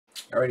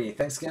Alrighty,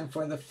 thanks again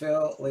for the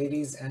fill,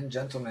 ladies and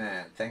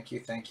gentlemen. Thank you,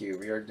 thank you.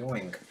 We are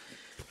doing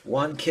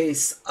one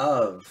case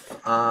of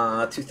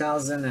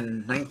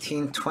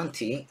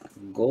 2019-20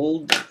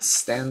 Gold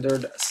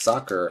Standard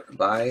Soccer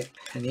by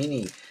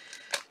Panini.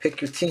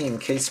 Pick your team,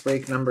 case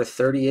break number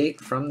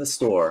 38 from the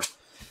store.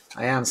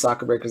 I am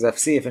Soccer Breakers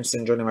FC. If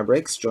interested in joining my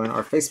breaks, join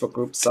our Facebook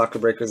group, Soccer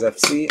Breakers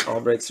FC.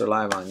 All breaks are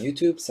live on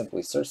YouTube.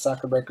 Simply search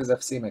Soccer Breakers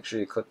FC. Make sure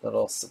you click the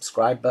little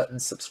subscribe button,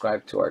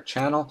 subscribe to our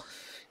channel.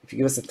 If you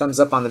give us a thumbs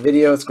up on the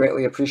video, it's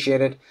greatly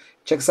appreciated.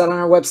 Check us out on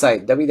our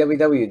website,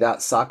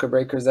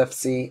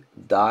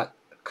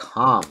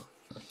 www.soccerbreakersfc.com.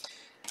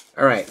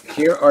 All right,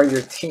 here are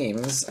your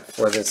teams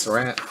for this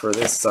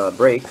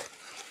break.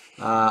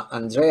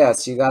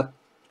 Andreas, you got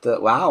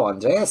wow,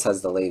 Andreas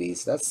has the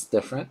ladies. That's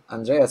different.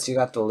 Andreas, you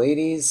got the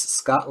ladies,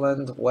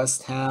 Scotland,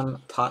 West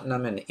Ham,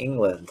 Tottenham, and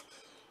England.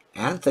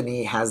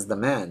 Anthony has the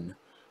men.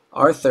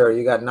 Arthur,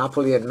 you got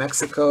Napoli and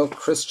Mexico.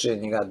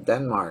 Christian, you got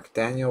Denmark.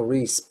 Daniel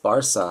Reese,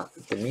 Barca.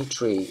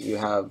 Dimitri, you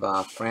have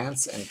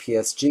France and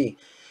PSG.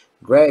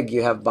 Greg,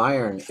 you have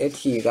Bayern.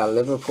 Itki, you got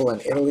Liverpool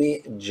and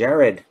Italy.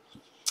 Jared,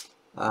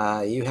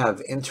 you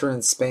have Inter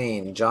in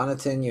Spain.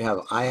 Jonathan, you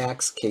have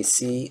Ajax,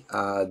 KC,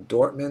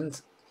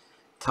 Dortmund.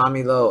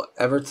 Tommy Lowe,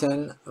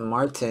 Everton.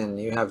 Martin,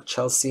 you have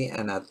Chelsea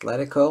and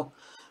Atletico.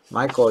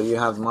 Michael, you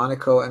have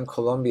Monaco and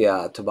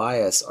Colombia.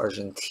 Tobias,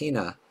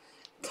 Argentina.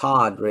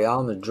 Todd,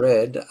 Real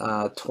Madrid.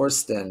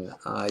 Torsten,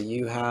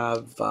 you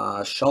have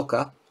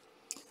Schalke.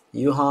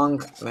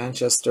 Yuhong,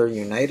 Manchester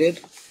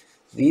United.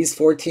 These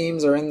four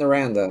teams are in the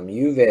random.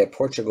 Juve,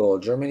 Portugal,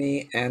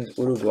 Germany, and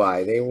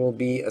Uruguay. They will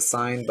be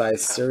assigned by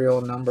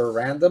serial number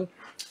random,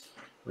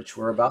 which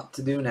we're about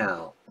to do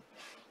now.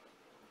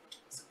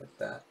 Let's get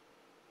that.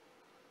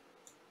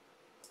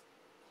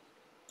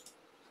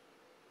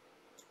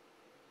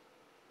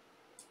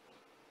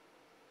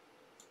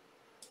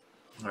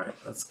 All right,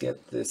 let's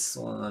get this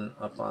one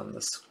up on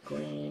the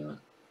screen.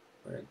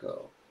 Where'd it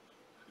go?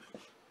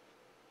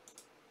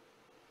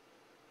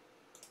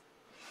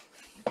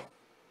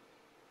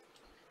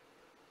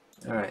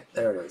 All right,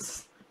 there it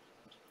is.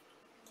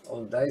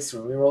 Old dice,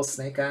 we roll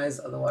snake eyes,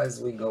 otherwise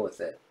we go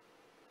with it.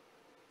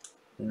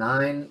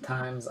 9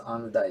 times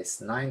on the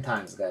dice. 9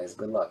 times, guys.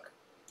 Good luck.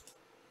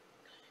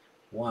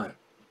 1,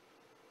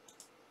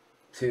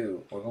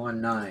 2, we're going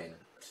 9,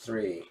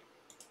 3,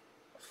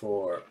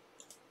 4,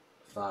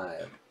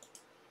 5,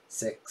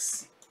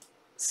 6,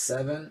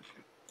 7,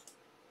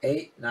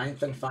 8,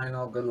 9th and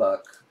final. Good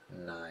luck.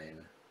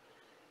 9.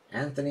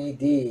 Anthony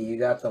D, you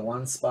got the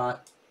 1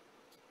 spot.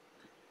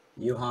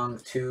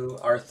 Yuhong 2,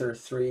 Arthur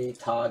 3,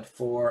 Todd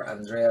 4,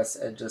 Andreas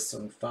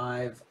Edgesum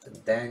 5,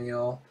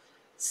 Daniel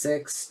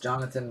 6,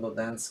 Jonathan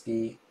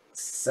Boldansky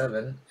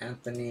 7,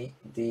 Anthony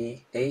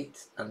D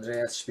 8,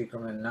 Andreas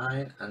Spiekerman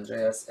 9,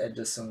 Andreas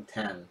Edgesum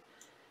 10.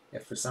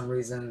 If for some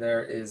reason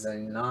there is a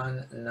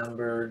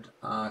non-numbered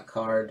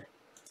card,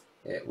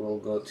 it will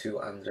go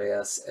to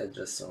Andreas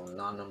Edgesum.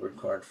 Non-numbered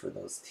card for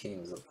those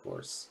teams, of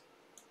course.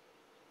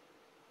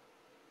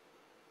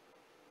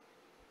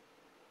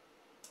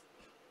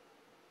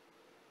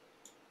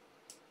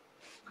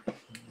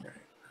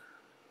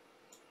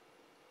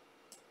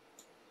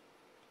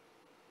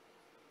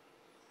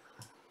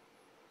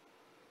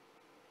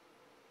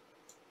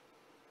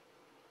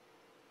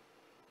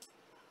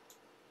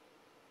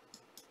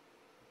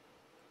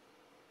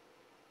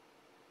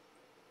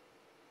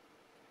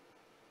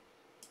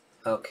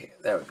 Okay,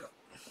 there we go.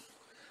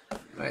 All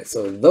right,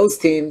 so those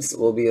teams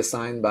will be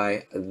assigned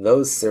by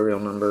those serial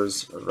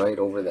numbers right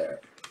over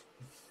there.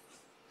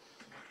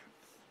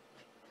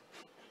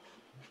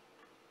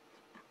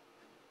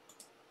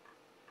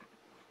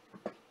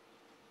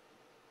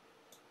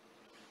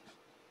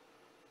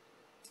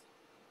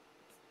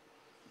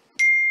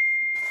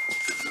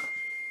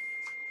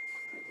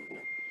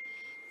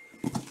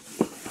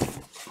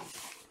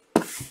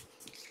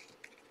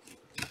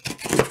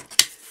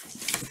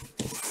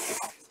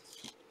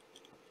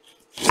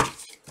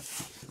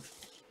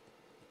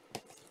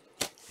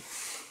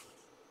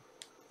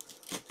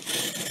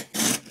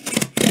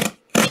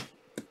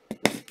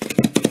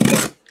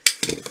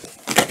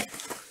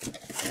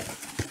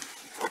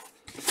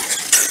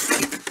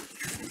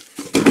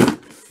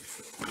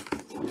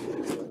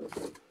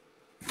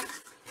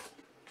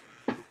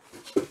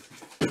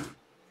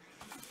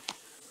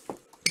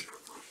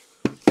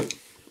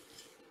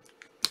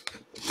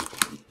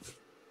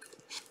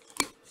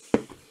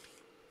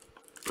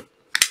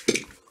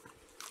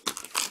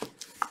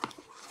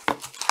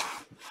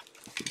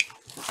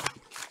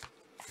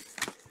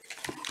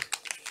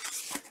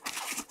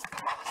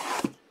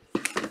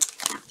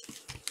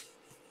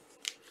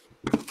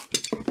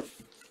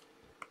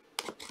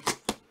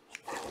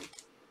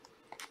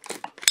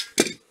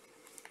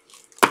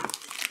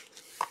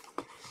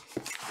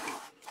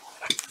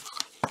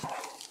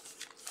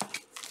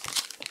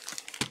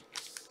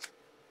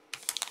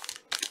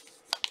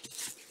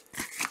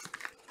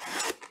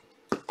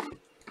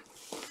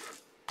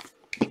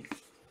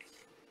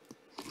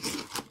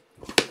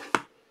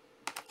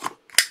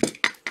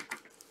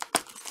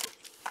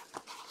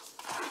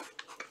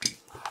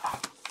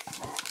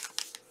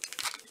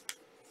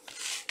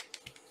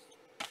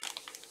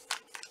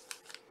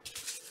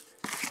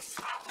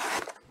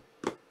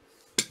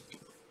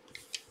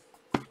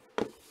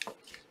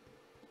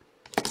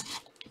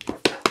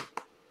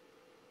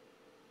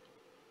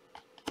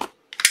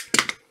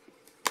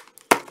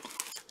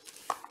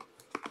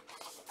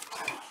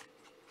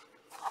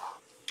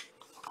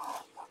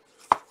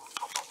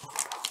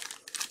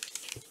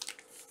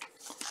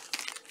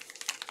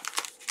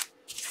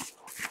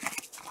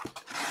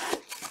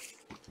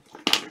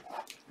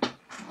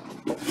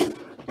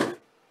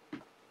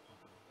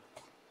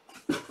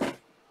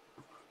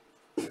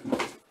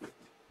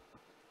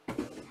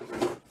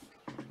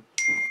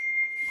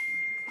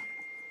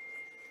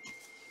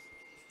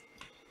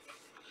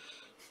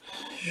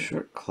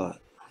 Shirt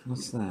clut.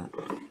 What's that?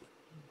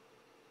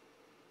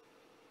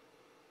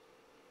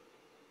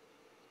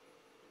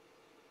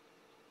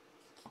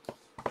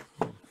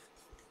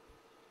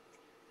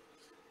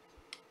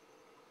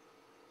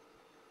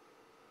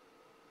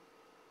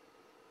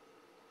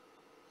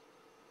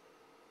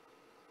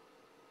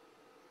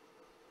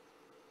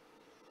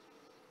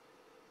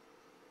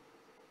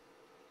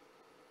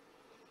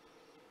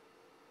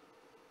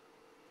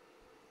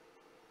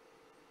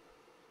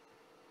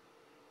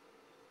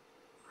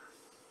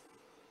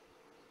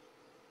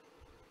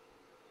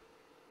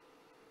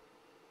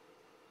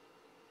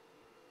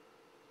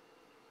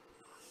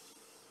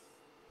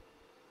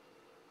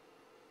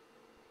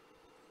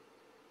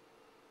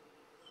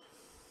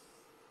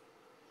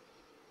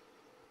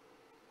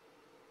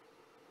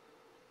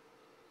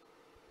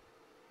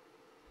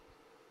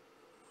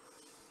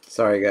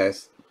 Sorry,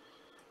 guys.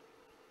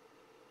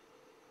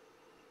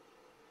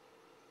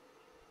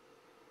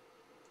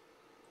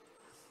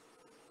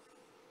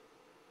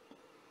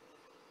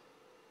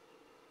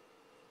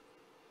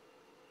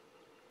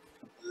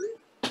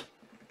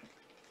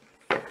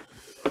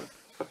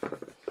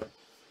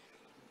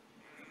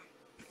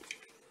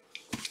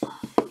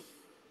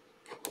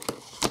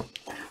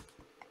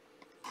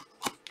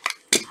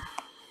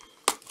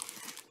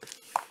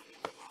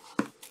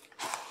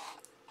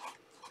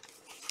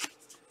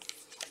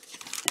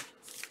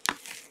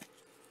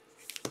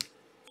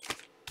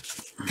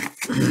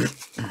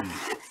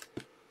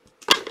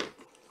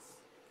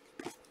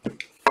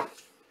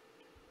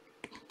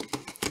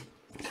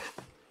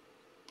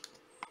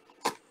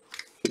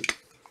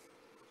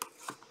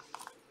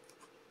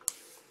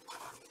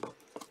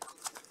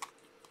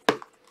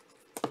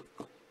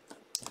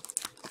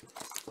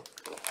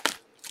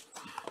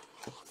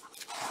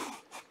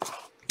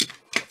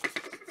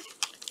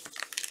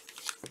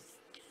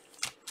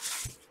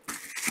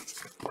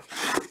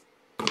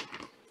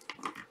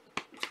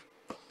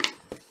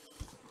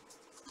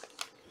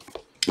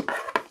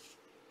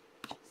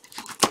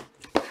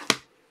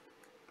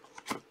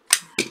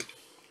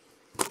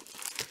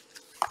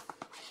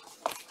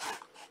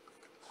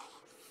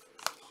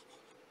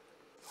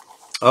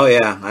 Oh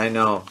yeah, I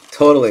know.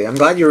 Totally. I'm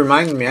glad you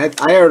reminded me. I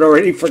had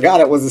already forgot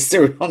it was a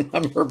serial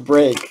number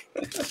break.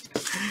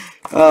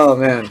 Oh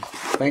man.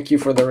 Thank you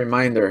for the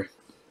reminder.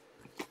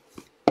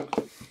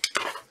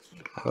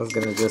 I was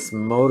gonna just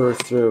motor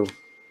through.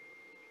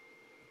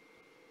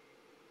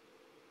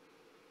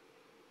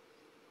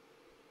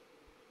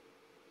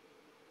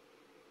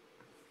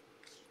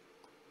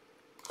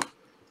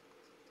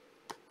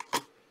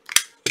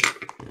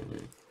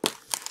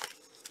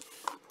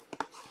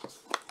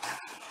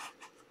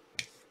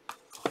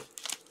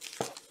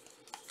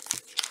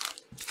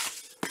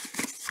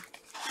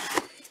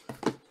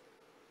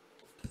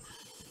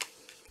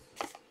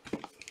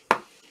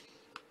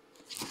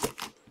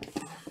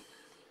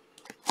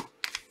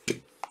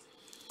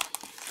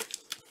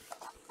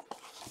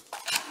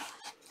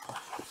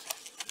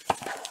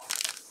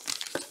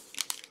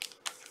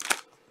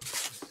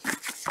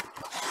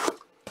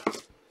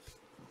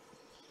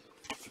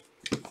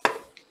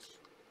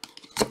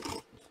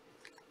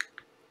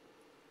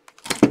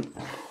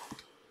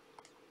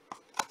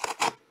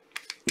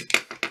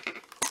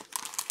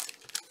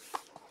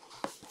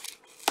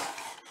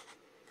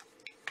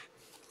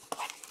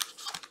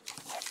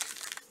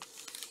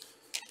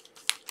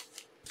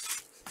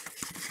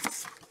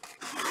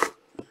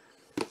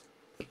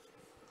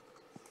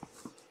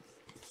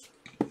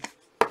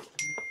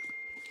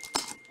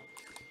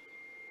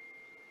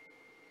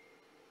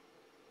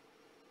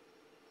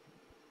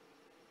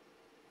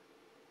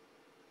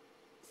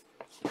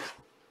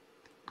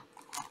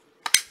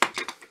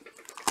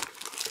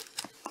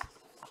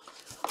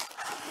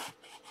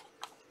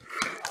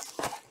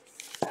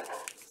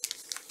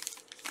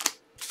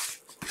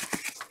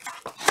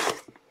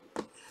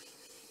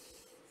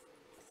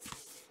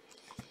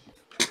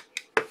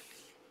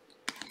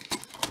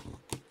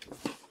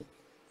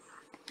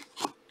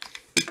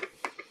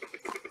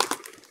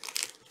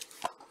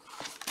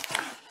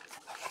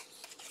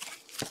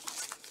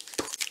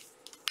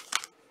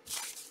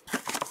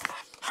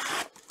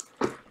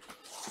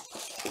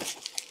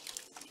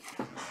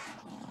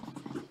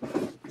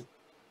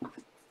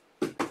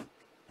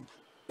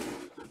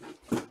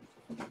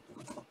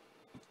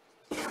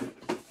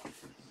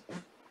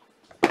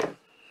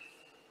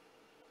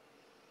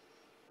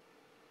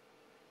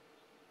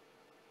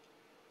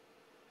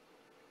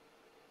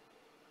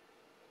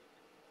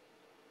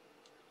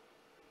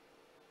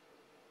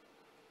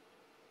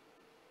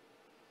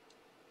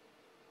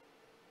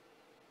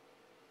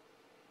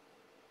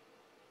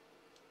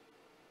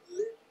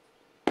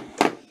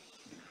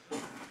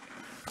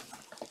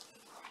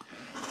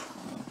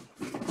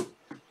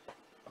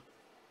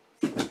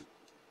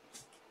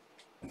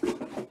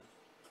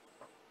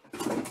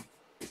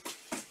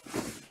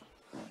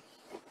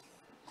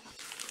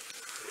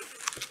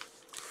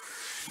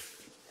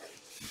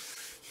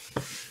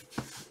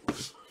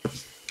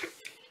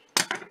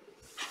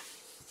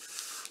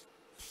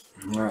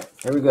 All right,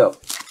 here we go.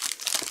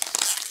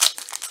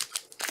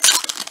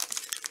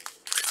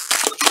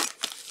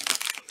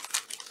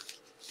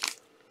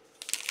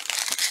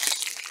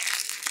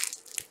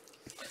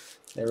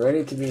 They're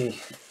ready to be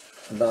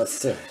about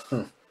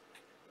cereal.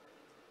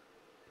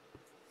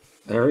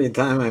 Every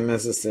time I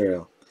miss a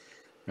cereal.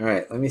 All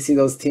right, let me see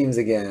those teams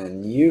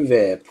again.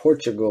 Juve,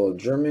 Portugal,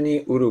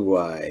 Germany,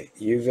 Uruguay.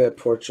 Juve,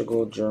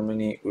 Portugal,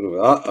 Germany,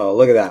 Uruguay. Uh-oh,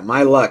 look at that.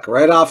 My luck.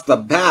 Right off the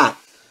bat.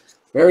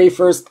 Very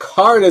first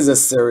card is a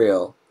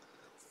cereal.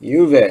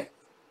 Juve.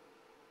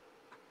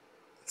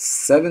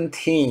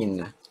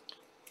 17.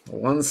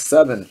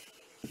 1-7.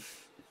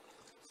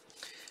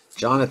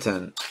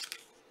 Jonathan.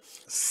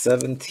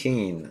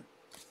 17.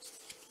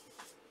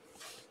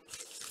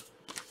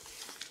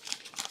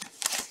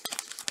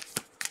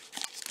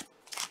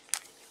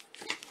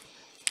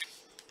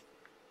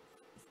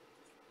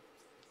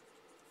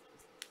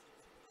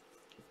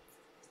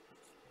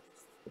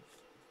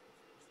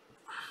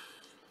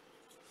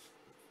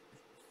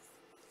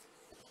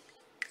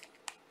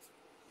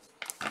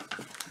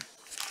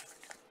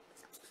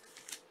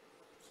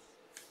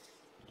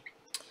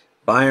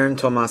 Bayern,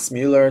 Thomas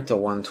Müller to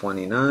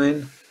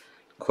 129.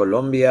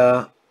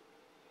 Colombia,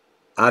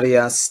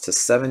 Arias to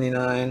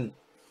 79.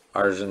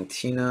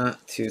 Argentina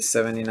to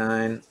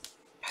 79.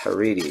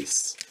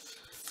 Paredes.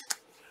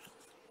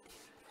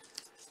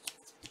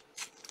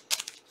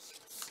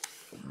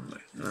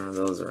 None of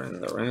those are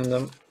in the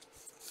random.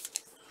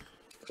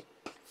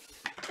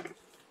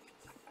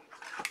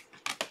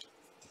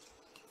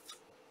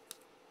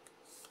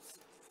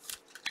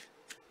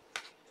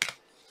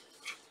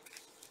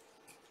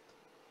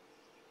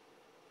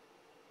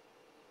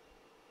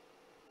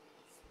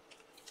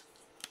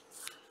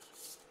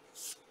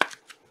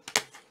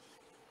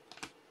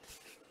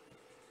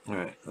 All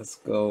right, let's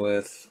go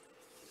with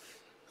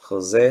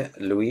Jose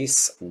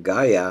Luis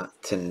Gaia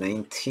to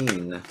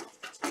 19.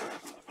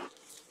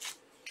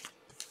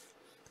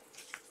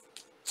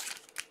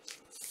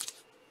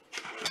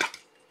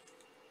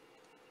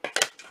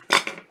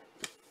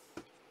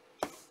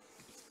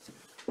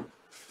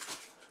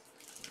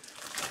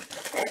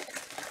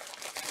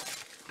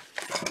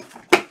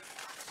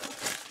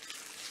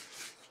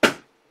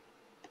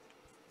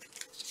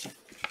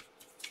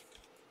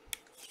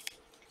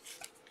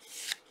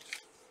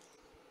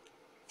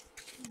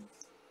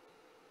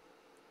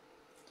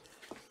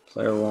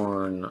 Player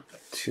worn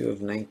 2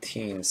 of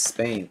 19,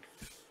 Spain.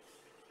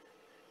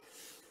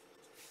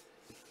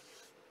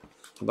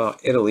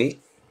 About Italy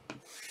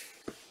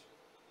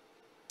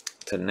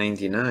to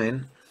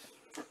 99,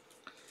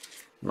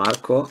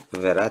 Marco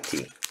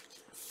Verratti.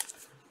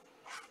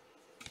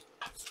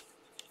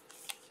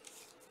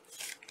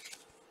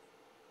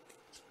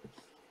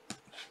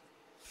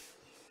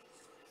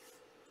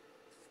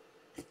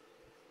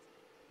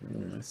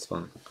 That's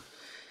fun.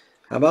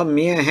 How about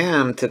Mia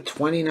Hamm to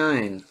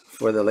 29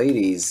 for the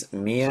ladies?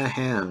 Mia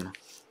Hamm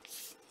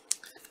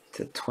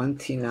to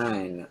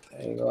 29.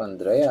 There you go,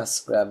 Andreas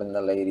grabbing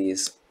the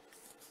ladies.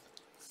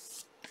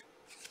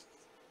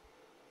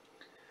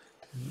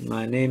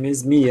 My name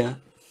is Mia.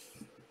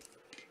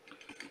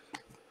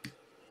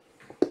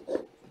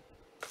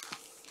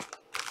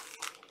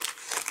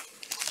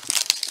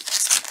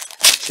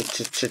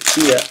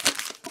 Ch-ch-ch-chia.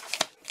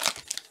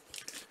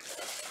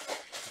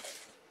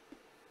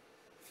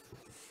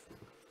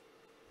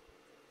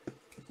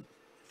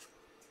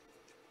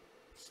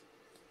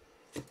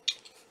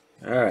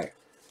 All right.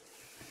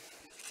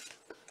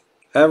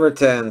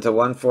 Everton to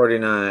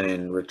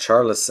 149,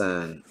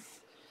 Richarlison.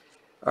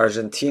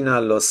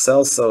 Argentina, Lo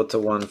Celso to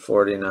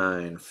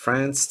 149.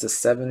 France to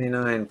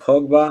 79,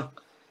 Pogba.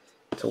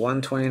 To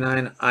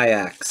 129,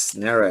 Ajax,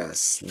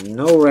 Neres.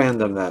 No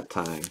random that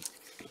time.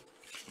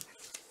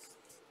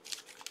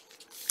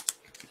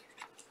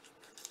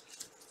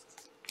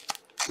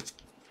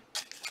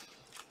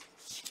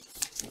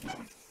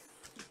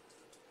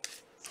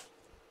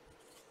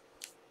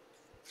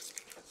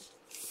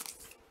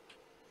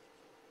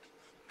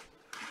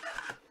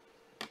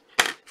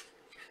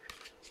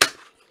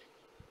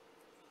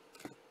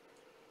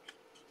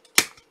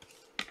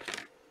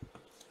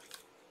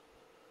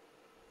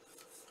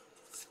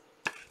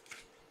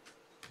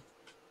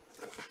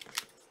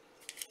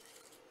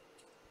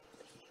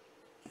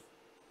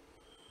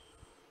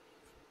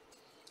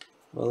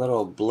 A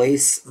little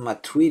Blaise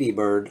Matuidi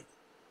bird.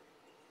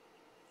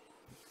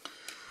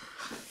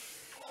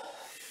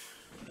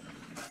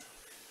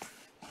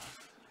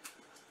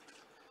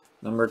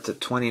 Number to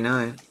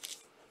 29.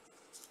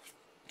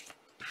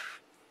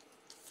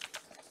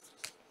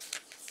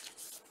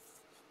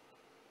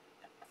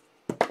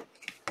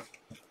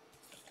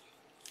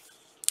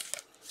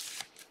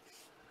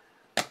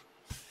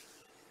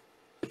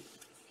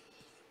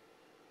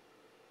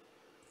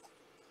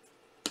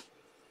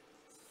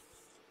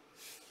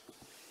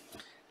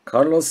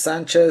 Carlos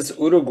Sanchez,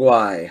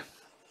 Uruguay.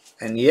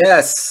 And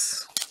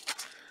yes,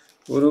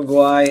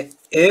 Uruguay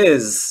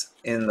is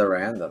in the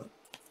random.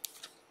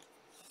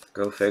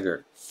 Go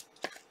figure.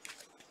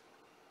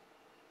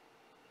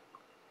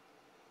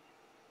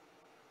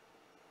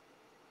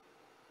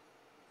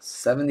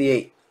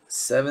 $78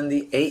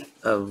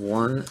 of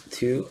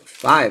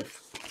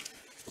 125.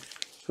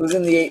 Who's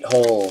in the 8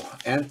 hole?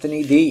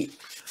 Anthony D.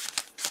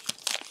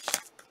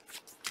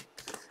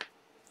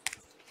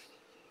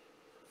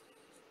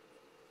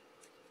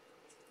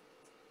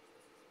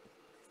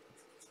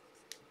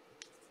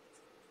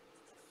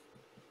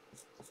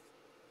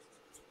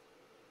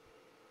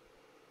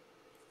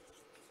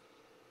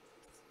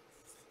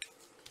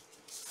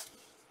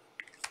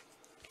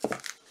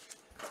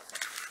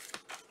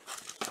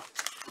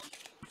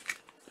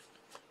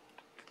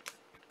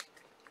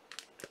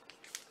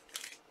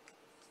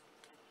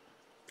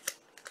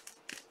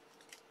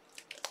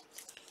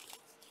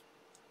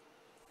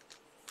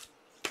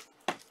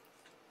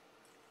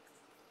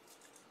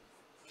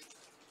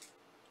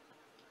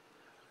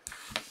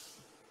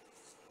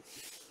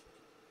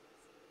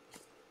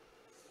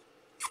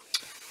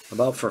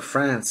 About for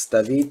France,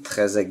 David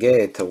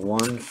Trezeguet to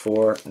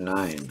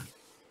 149.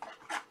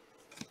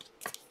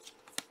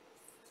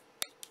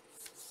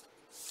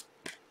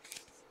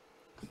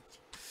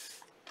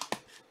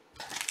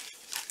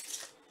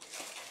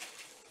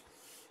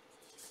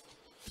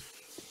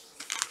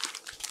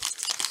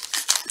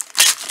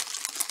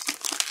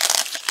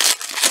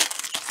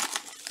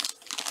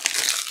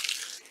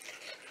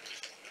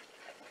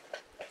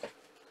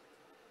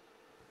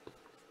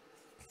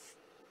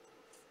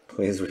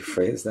 Please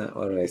rephrase that.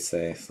 What did I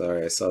say?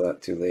 Sorry, I saw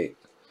that too late.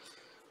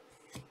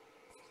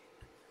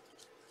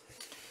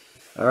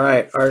 All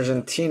right,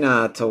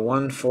 Argentina to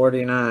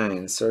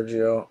 149,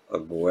 Sergio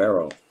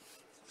Aguero.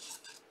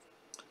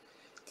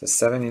 To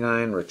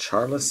 79,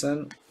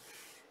 Richarlison.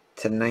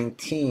 To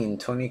 19,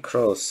 Toni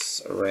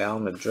Kroos, Real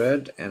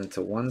Madrid. And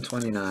to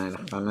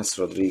 129, James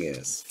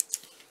Rodriguez.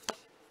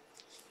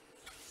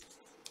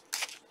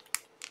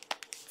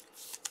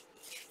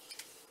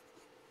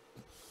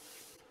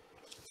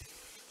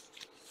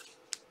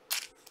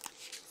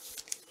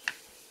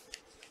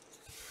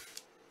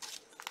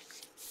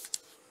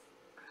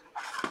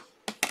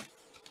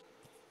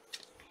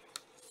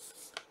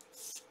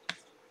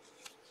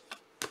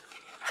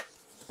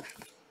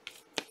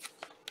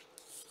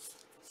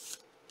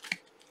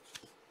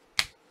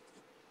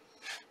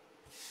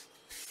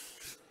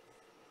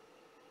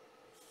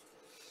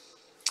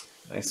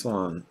 Nice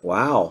one.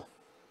 Wow.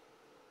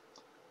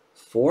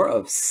 4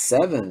 of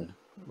 7.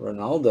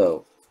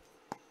 Ronaldo.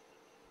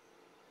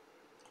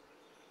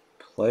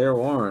 Player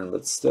worn,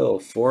 but still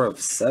 4 of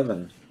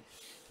 7.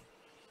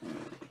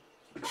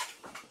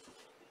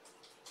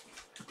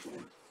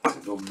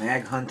 Go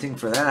mag hunting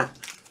for that.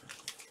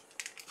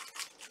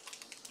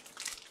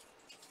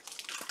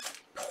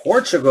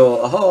 Portugal.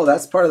 Oh,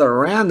 that's part of the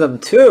random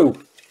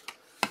too.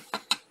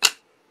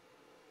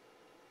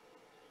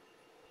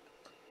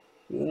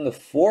 In the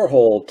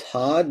 4-hole,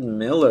 Todd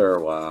Miller.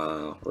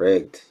 Wow,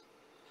 rigged.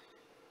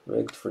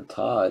 Rigged for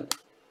Todd.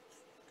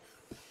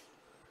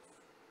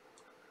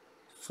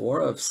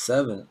 4 of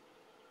 7.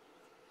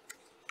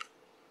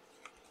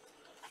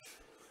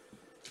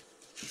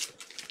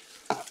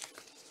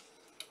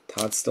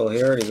 Todd's still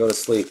here, or did he go to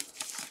sleep?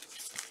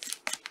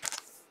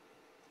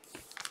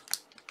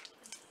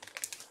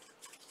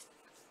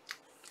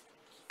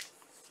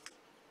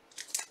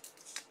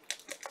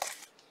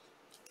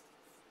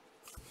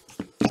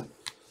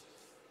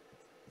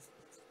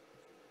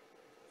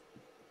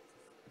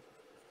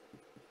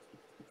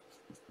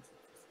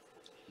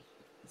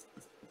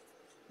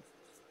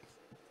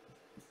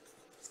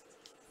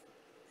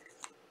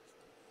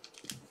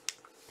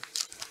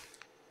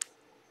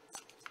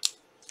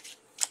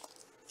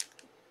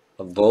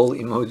 A bull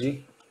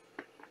emoji.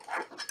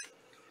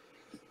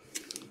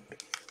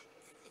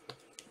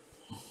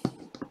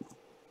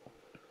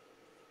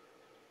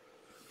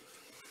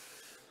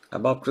 How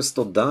about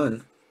Crystal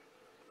Dunn?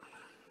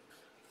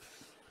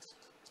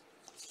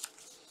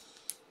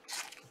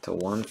 To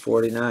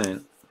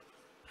 149.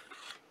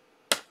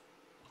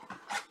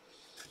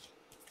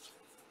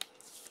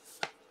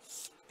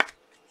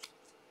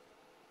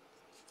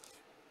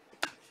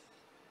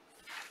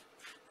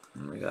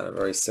 And we got a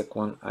very sick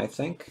one, I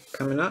think,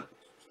 coming up.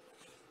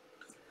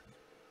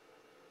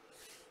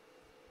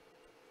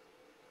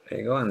 There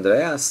you go,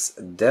 Andreas.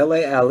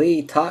 Dele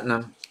Alli,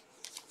 Tottenham.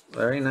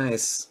 Very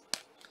nice.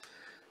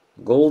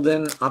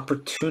 Golden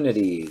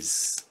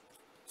Opportunities.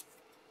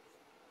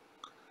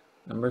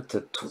 Number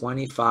to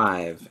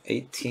 25.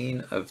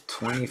 18 of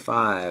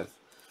 25.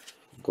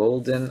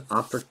 Golden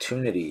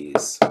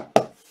Opportunities.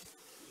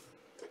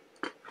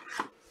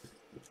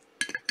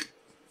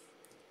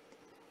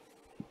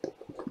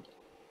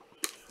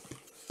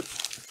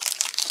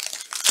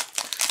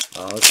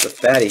 Oh, it's a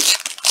fatty.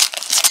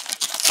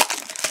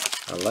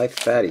 I like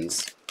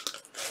fatties.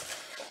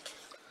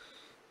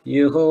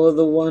 You're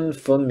the one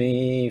for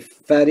me,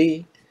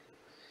 fatty.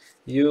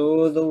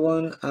 You're the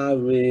one I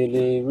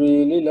really,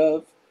 really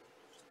love.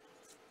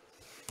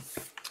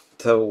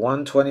 To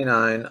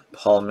 129,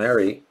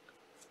 Palmieri.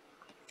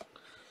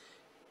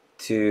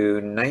 To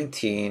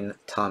 19,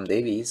 Tom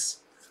Davies.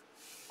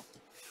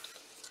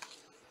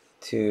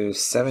 To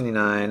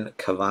 79,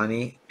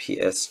 Cavani,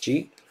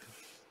 PSG.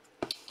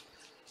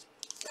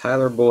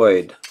 Tyler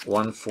Boyd,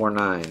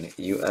 149,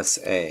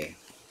 USA.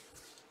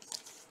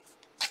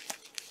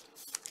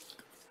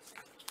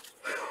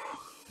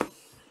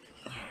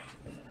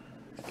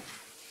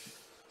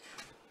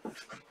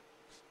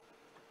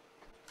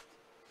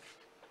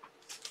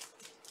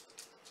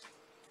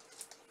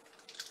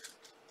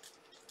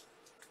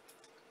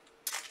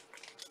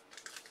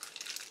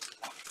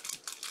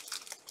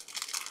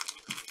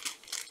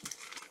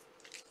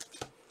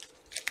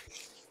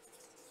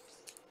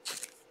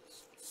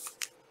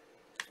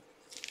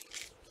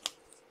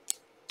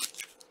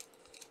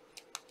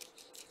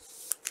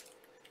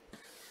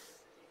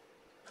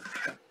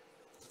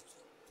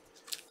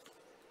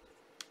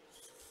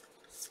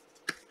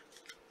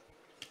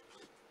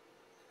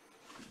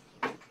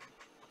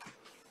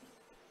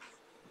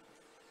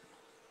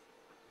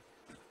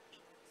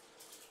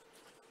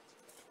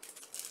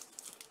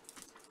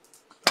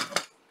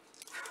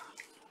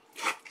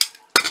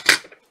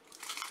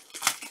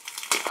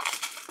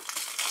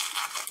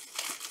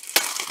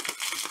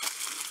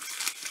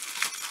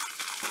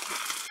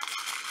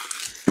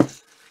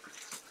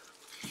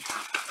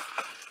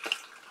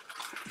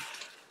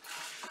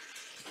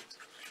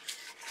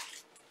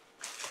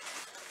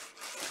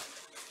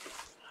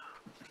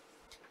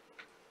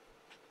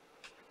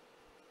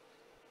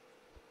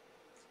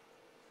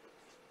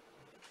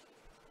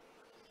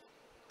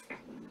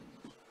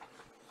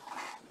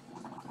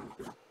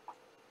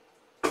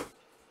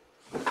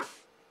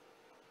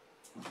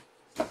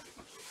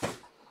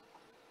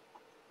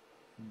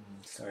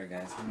 Sorry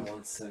guys, give me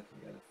 1 sec.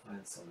 I gotta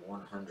find some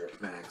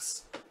 100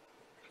 max.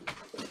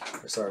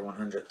 Or sorry,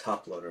 100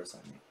 top loaders,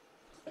 I mean.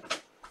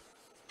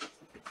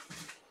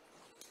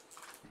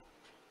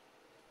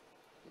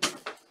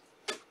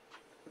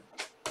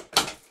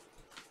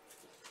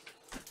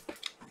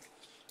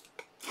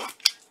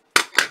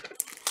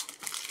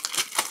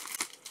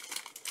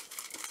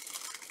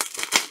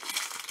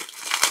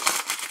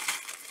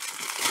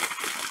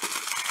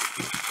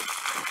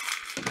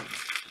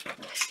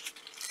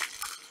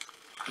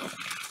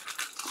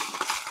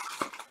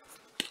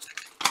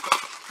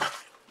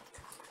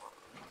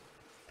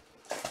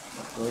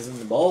 Goes in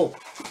the bowl.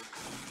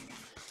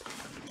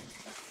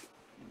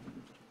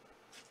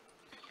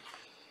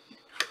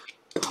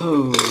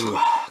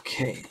 Oh,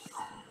 okay.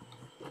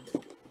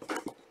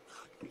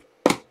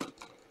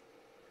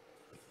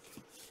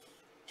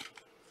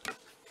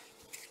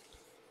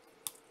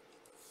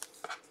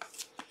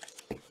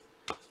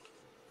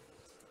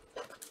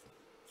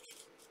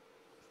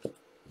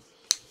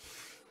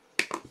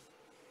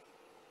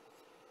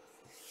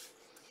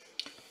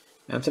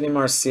 Anthony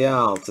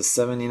Martial to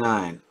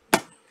 79.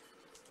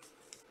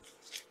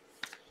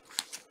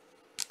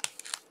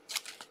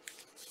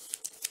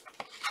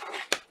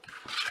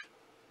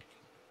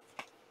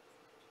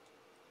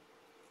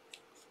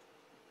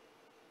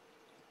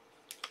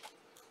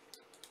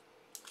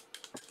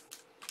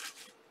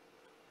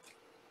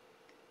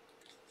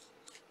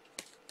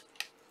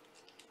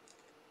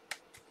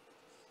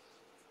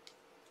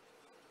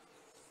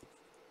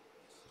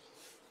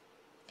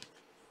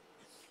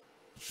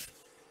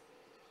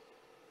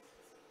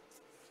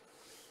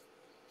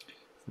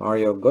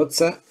 Mario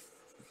Götze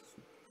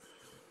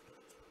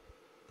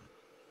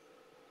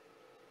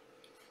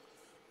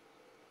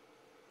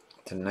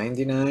to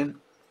 99.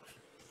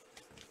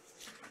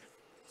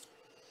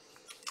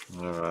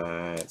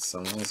 Alright,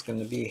 someone's going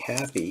to be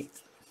happy.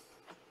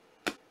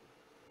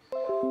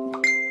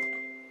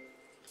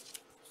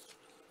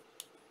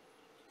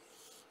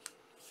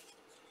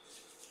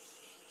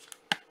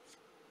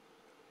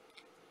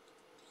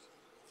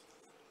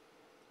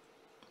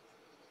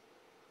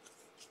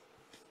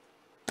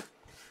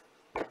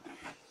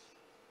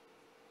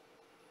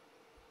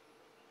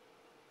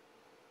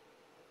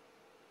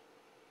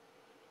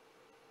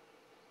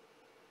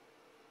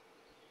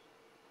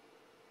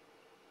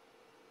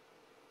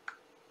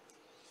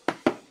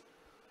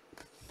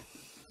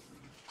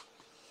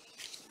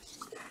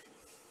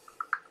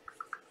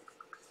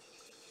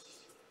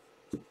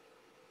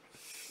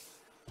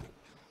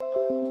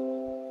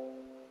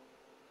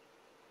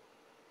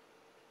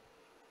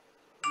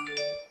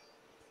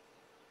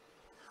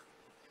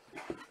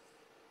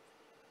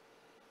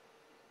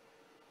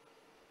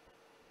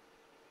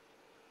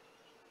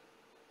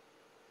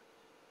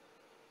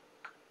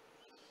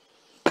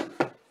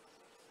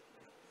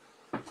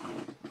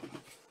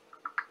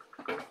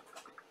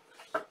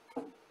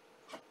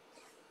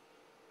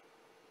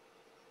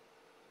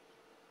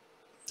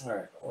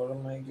 Alright, what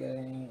am I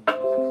getting?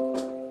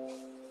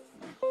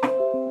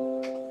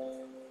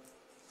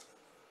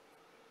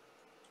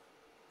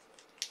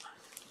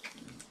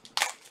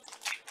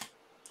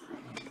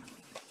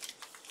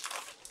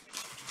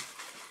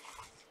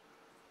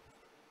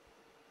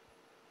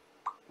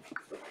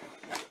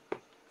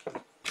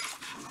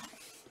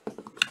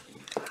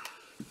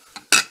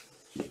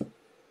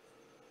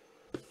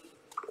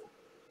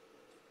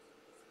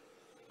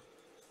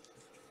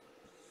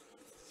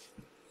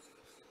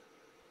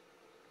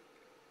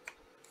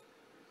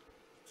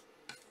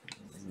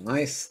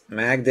 Nice,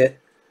 magged it.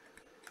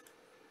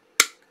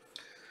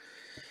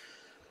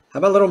 How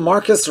about little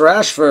Marcus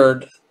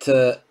Rashford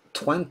to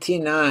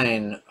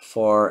 29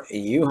 for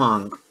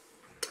Yuhong?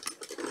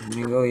 Let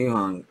me go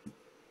Yuhong.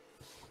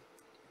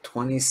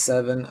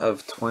 27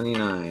 of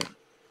 29.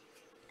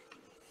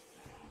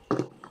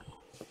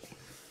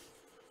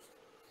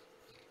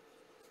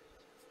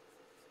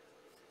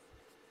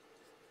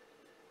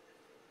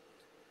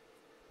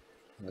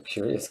 A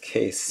curious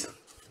case.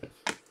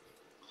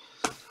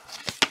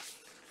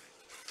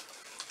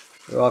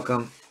 You're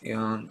welcome,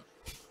 Yuhong.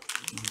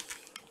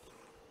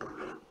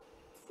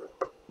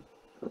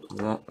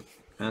 Well,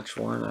 match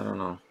worn, I don't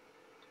know.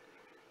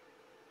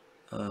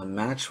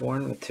 Match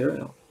worn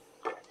material.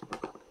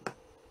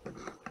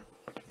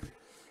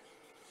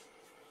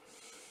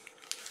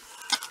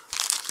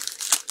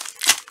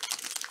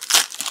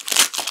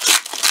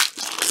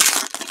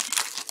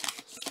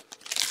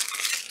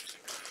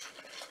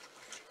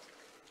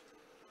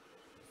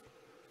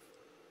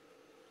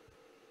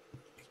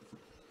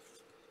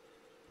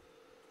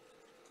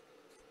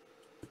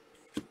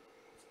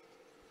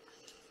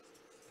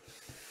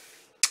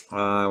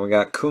 We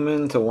got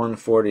Koeman to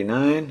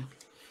 149.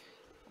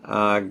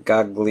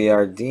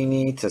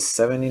 Gagliardini to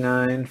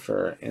 79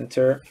 for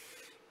Inter.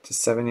 To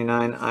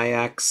 79,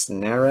 Ajax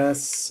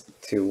Neres.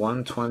 To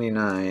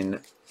 129,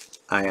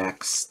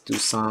 Ajax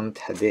Dusan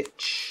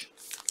Tadic.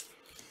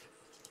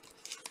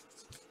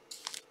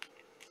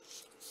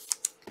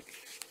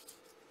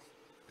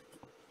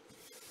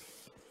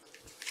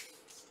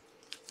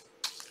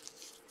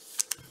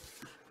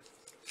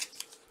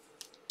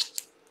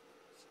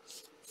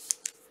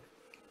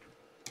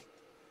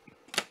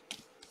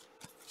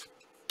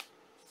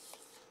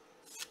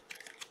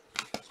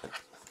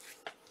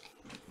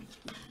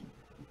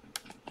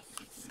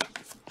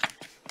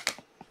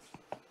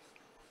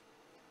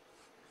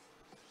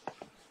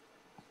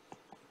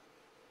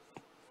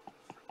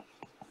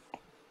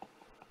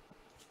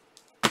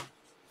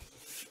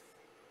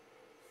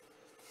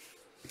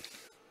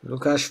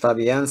 Lukasz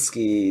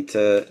Fabianski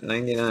to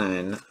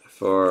 99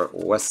 for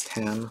West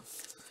Ham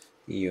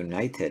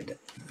United.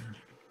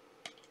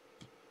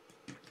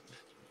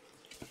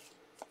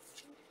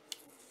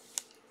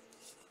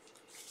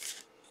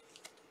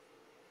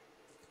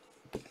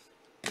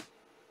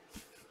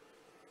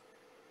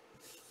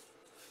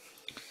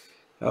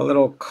 A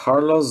little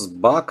Carlos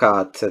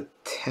Baca to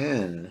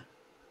 10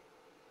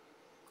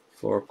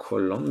 for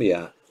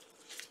Colombia.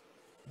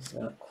 Is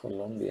that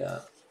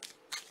Colombia?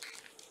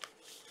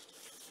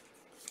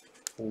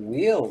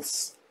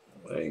 Wheels.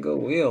 There you go,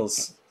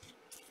 Wheels.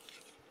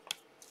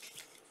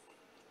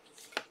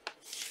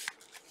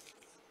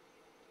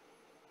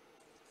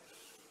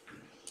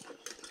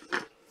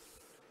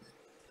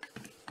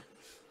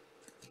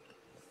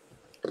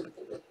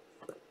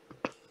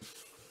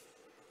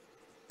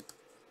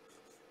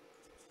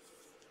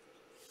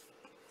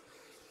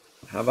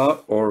 How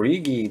about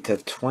Origi to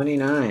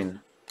 29?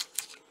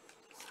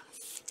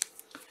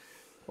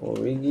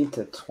 Origi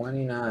to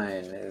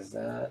 29. Is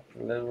that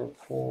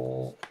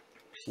Liverpool?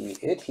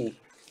 Piatti.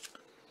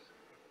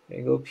 There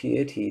you go,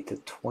 Piatti to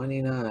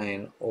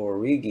 29.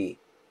 Origi.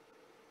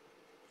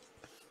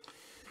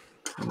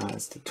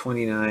 It's to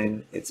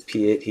 29. It's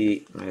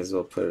Piatti. Might as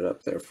well put it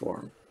up there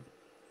for him.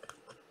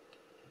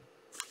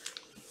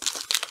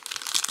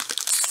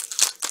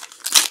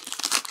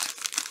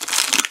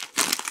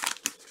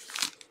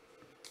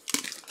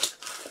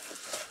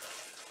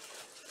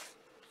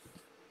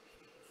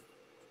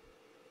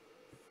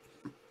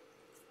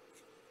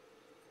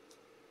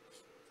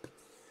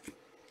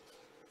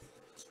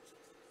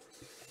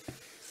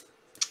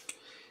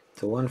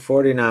 To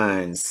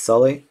 149,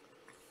 Sully.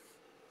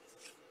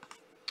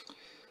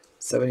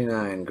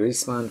 79,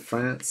 Griezmann,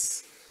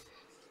 France.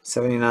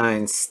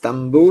 79,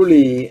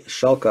 Stambouli,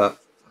 Schalke.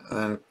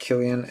 And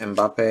Kylian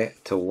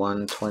Mbappe to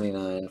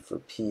 129 for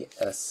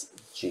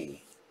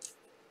PSG.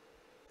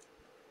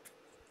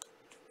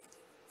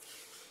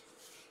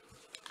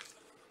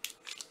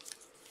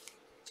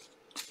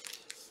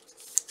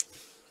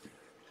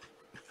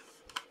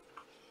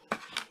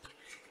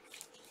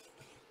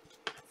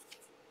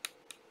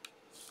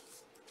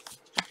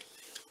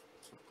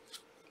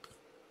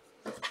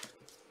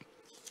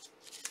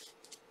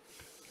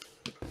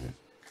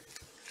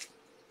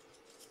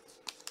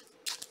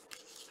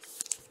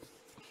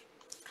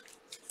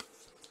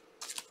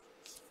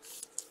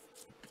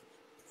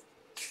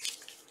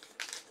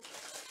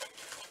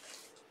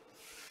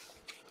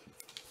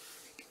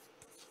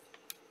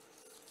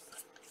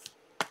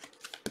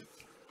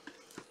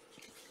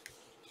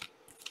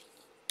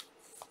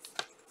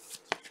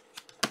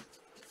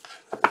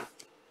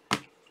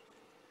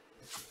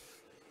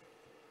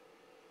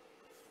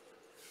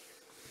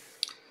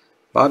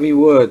 Bobby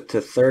Wood to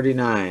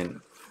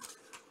 39.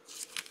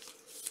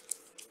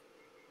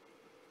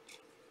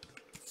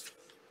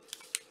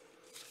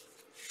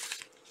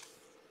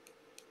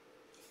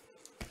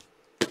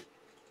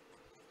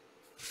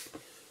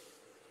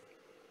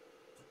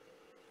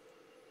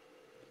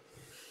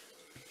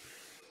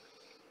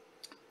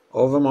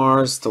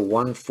 Overmars to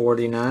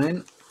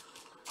 149.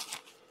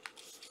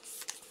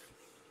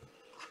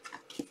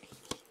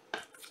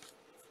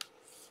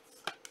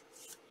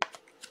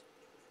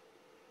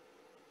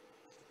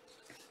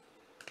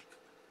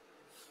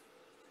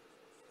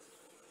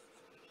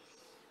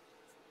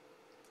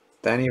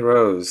 Danny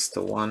Rose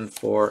to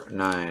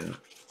 149.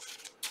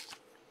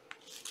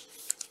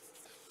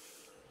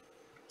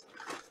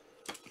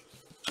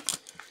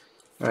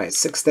 All right,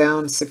 6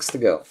 down, 6 to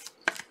go.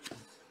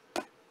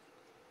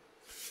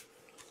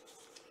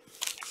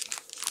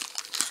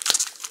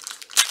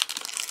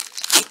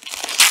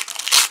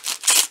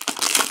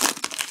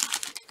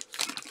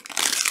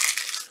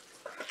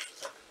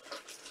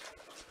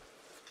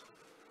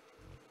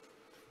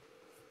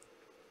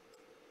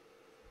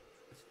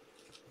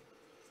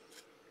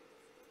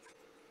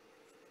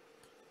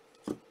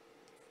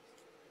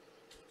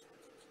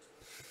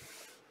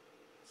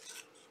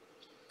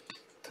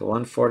 To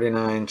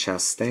 149,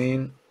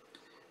 Chastain.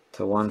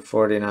 To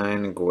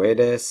 149,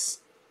 Guedes.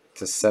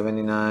 To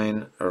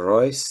 79,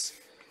 Royce.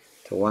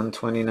 To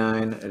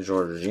 129,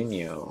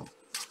 Jorginho.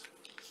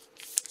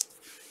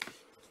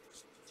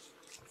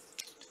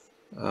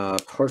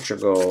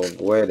 Portugal,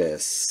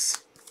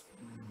 Guedes.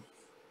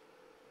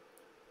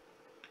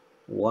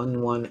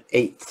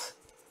 118.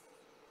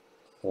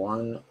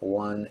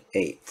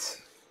 118.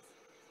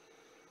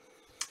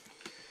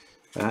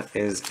 That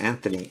is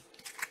Anthony.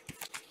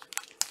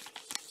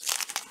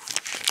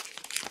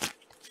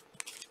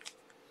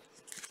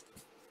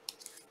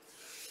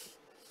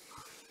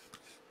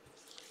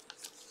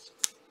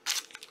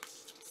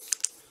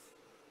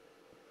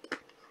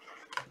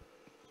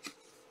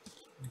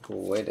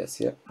 Guedes,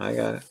 yep, I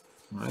got it.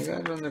 I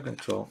got it under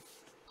control.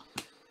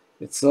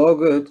 It's all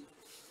good.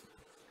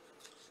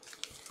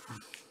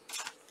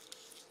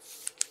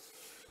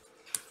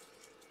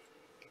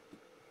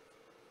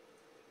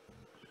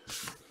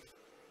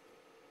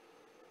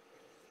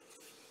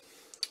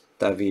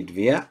 David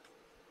Villa.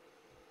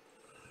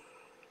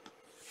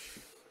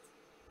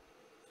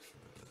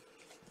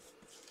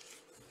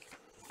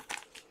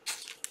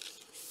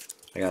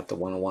 I got the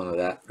 101 of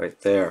that right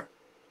there.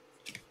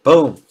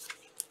 Boom!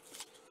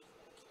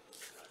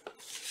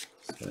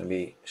 It's going to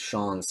be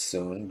Sean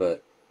soon,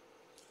 but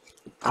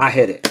I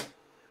hit it.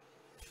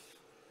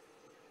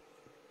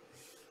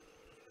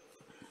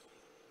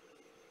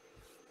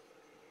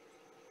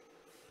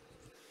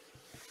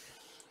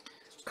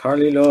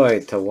 Carly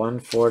Lloyd to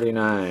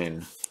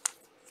 149.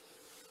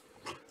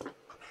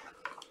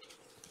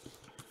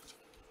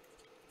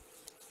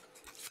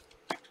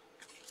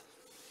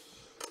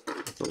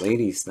 The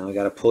ladies. Now we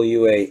got to pull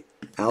you a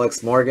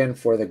Alex Morgan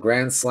for the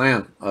Grand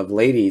Slam of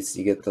ladies.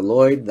 You get the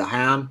Lloyd, the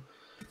Ham.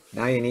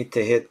 Now you need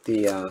to hit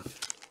the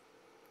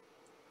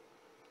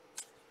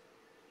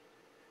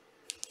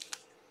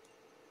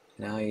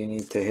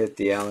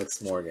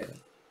Alex Morgan.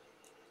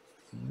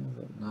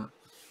 Not.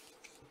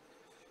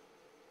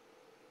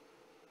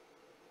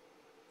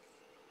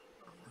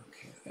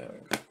 Okay, there we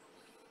go.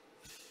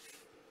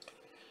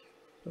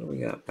 What do we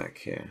got back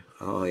here?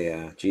 Oh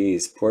yeah,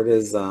 geez,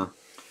 Porta's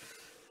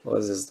what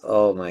was this?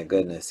 Oh my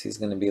goodness, he's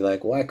gonna be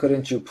like, why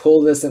couldn't you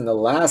pull this in the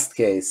last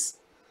case?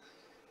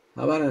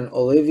 How about an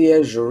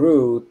Olivier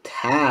Giroud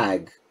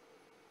tag?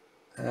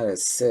 That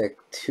is sick.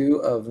 2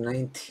 of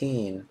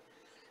 19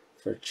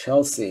 for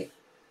Chelsea.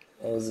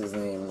 What was his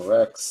name?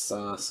 Rex.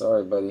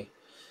 Sorry, buddy.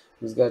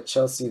 Who's got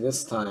Chelsea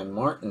this time?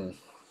 Martin.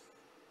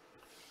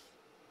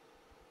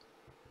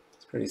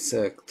 It's pretty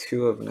sick.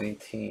 2 of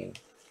 19.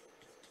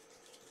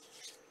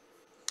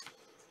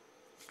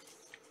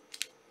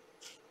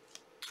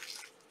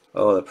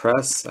 Oh, the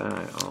press?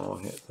 Alright, I'll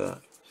hit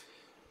that.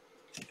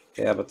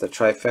 Yeah, but the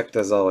trifecta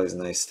is always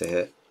nice to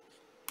hit.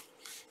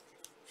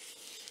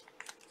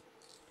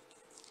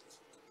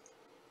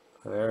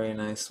 Very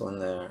nice one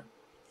there.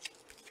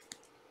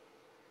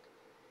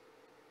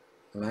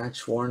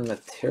 Match worn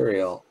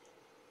material.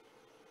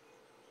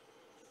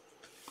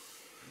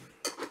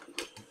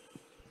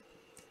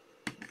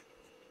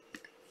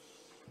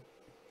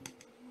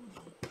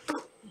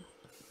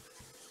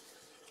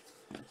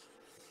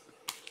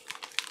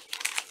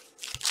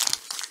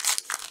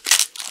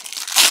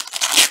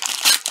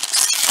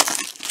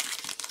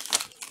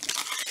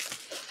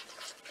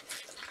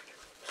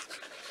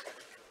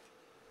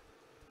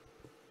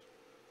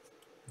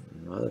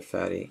 Another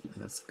fatty.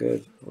 That's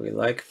good. We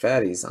like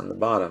fatties on the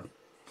bottom.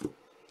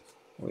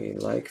 We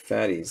like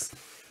fatties.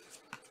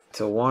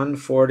 To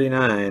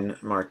 149,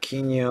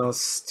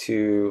 Marquinhos.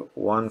 To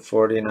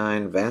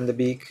 149, Van de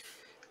Beek.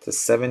 To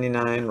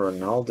 79,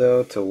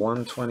 Ronaldo. To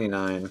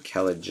 129,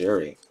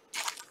 Caligiuri.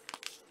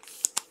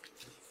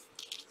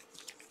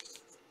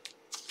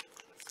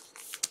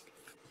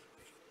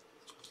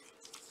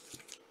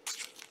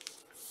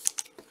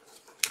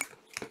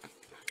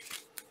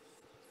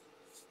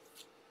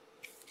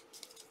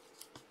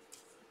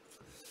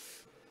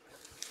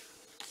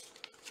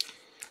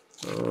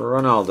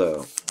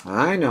 Ronaldo.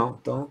 I know.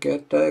 Don't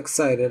get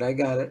excited. I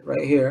got it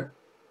right here.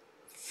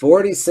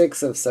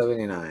 46 of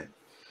 79.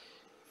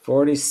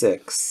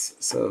 46.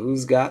 So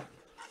who's got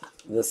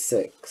the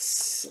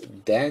 6?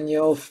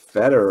 Daniel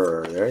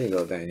Federer. There you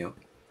go, Daniel.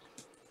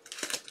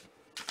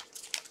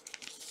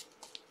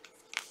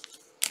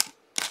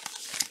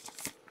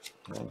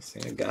 Oh, see,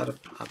 I got it.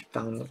 I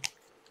found it.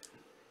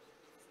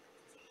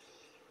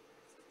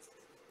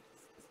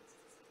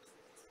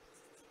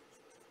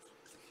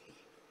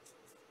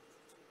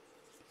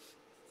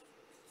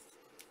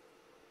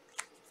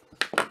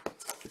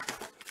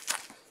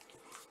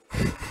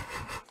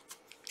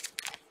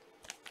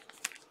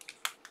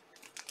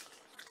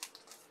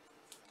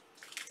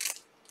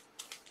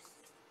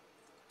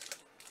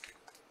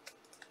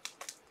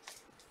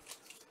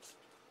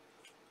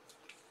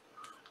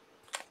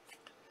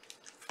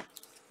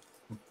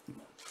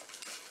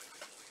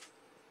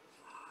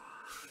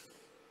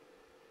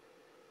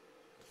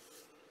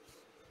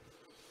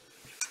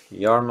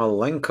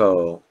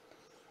 Yarmolenko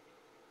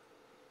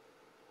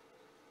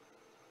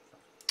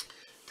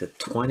to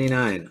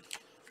 29.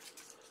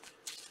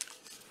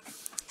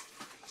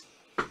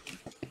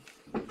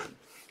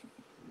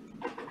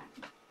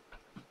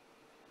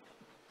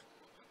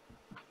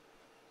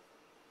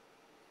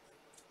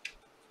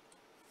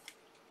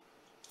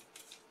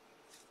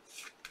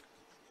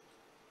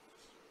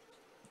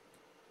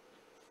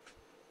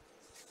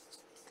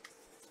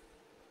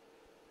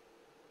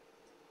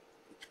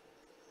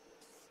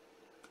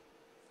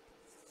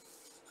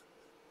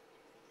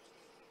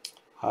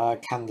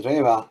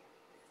 Kandreva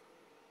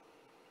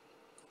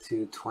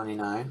to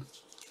 29.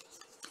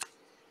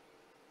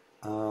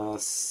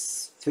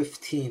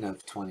 15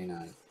 of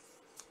 29.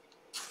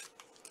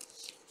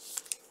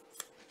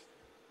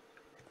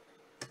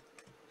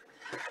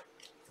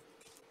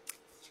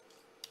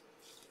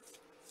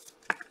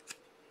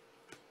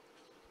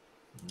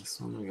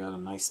 This one we got a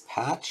nice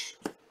patch.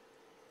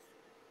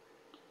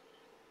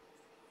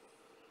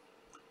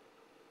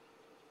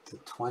 To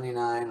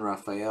 29,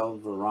 Rafael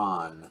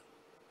Varane.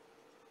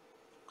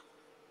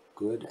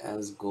 Good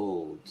as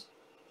gold.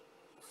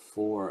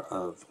 4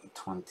 of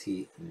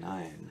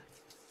 29.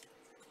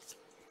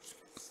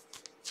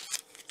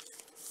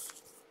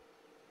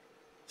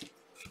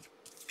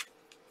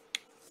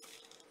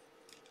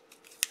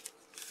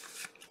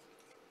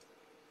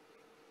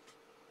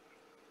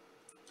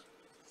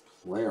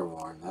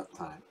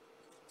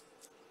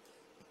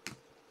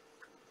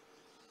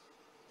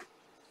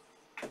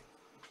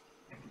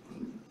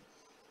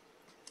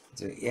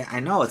 Yeah, I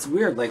know, it's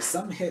weird. Like,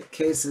 some hit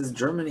cases,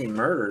 Germany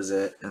murders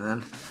it, and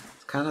then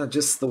it's kind of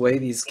just the way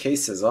these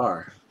cases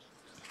are.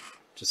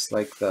 Just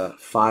like the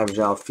 5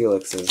 João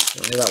Felixes.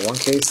 Only that one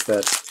case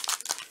that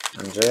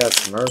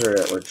Andreas murdered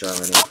it with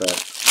Germany, but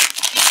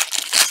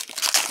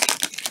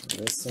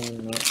this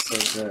one not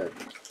so good.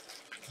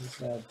 Who's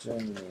that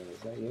Germany? Is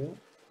that you?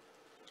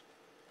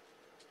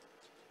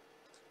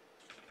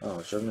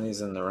 Oh,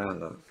 Germany's in the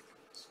random.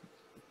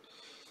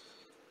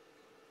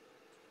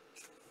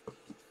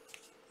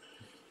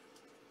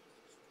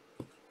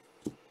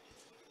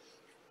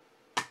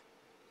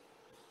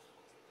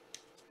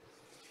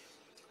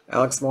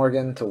 Alex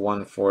Morgan to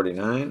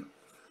 149.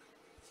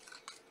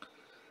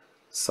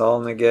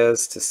 Saul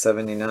Niguez to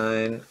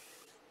 79.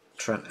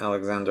 Trent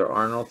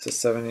Alexander-Arnold to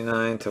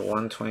 79 to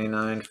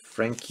 129.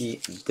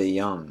 Frankie de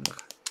Jong.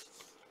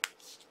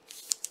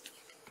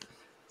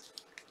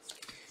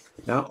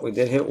 No, we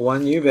did hit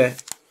one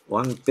Juve.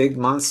 One big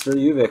monster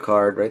Juve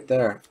card right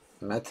there.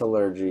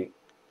 Metallurgy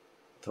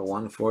to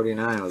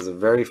 149 was the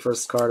very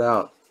first card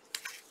out.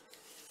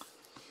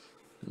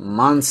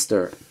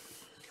 Monster.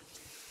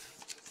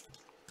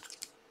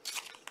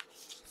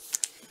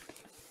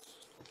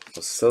 It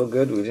was so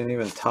good we didn't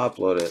even top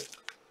load it.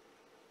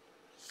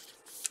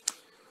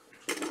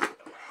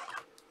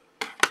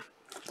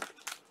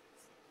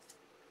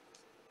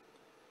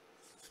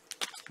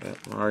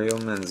 Mario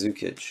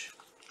Mandzukic.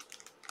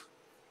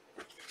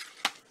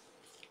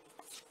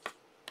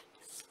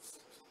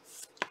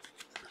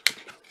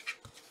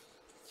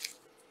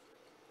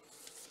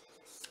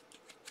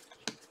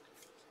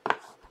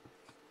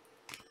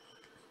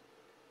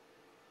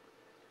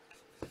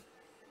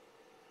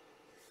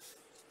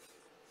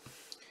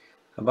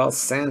 How about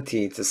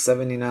Santi to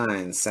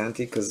 79?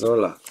 Santi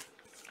Cazorla.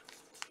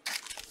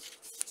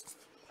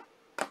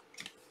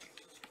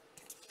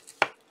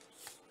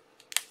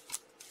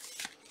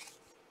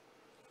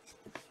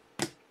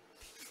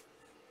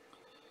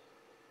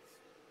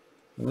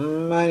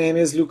 My name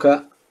is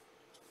Luca.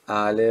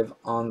 I live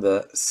on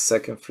the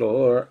 2nd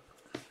floor.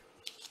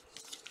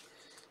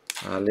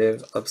 I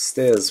live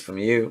upstairs from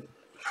you.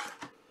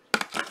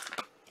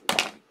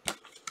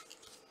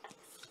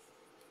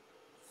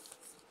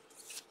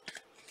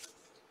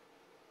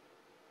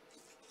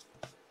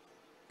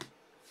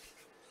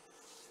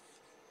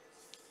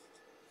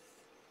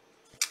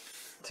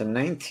 To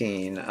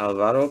 19,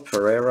 Alvaro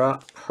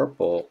Pereira,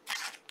 purple.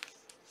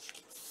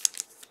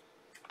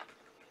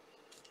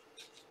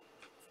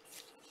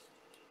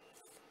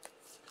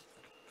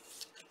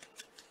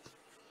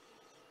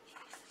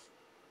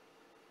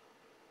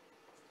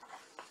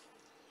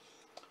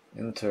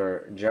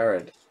 Enter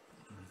Jared.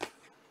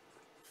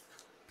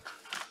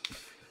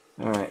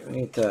 Alright, we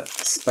need to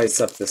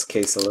spice up this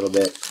case a little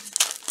bit.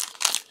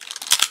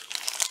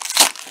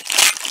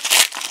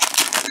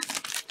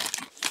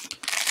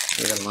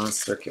 Get a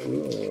monster case.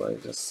 Ooh, I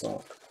just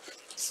saw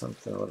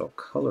something a little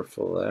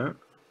colorful there.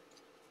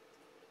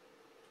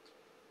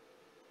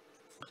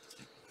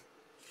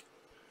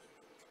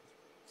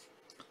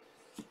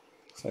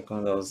 It's like one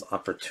of those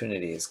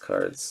opportunities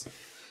cards.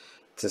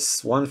 To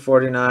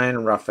 149,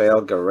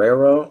 Rafael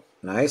Guerrero.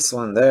 Nice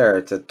one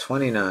there. To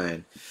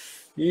 29.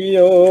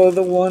 You're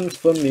the one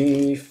for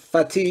me,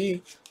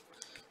 Fatih.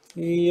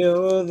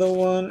 You're the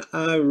one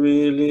I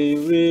really,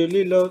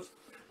 really love.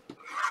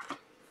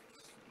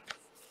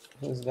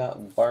 Who's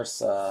got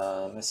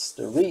Barca?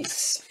 Mr.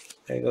 Reese.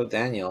 There you go,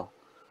 Daniel.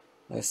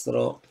 Nice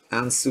little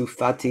Ansu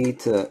Fati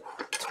to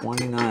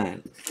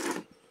 29.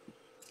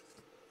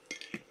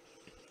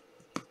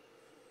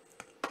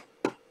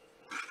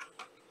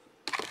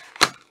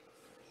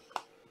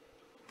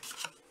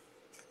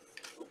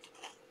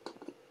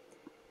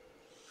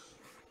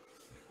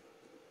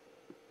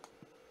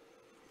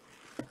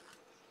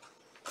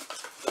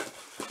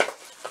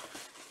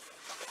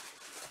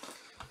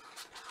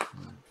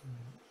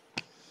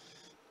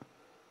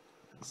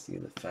 See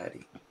the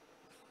fatty.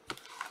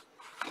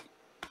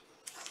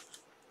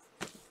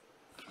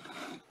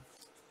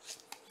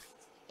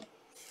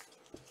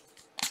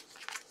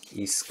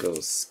 East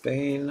Coast,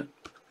 Spain.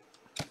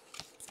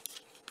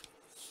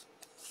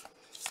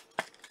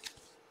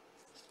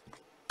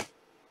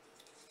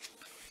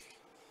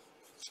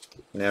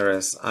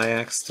 Neres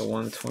Ajax to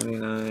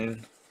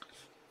 129.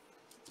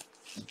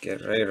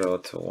 Guerrero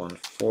to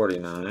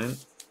 149.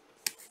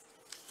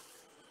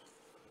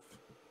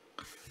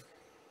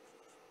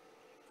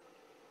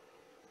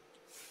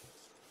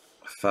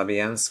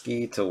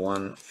 Fabianski to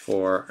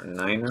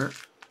 149er.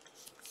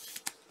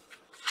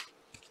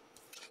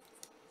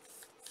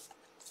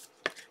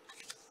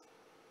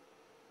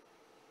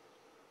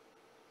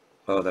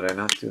 Oh, did I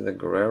not do the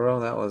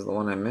Guerrero? That was the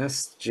one I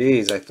missed?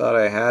 Jeez, I thought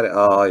I had it.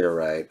 Oh, you're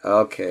right.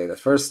 Okay, the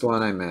first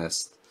one I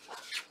missed.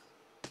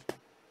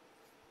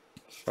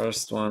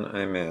 First one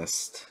I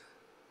missed.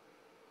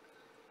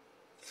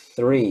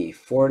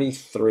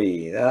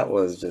 343. That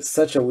was just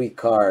such a weak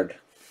card.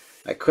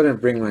 I couldn't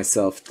bring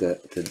myself to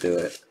do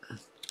it.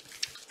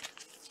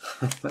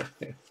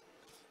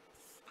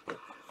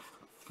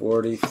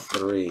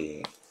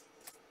 43.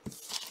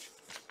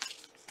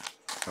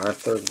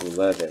 Arthur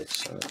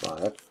Gulevich. Come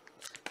on,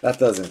 that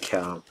doesn't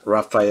count.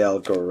 Rafael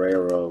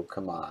Guerrero.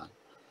 Come on.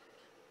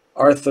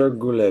 Arthur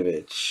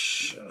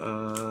Gulevich.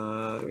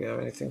 Do we have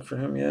anything for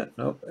him yet?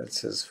 Nope.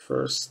 It's his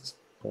first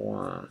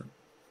one.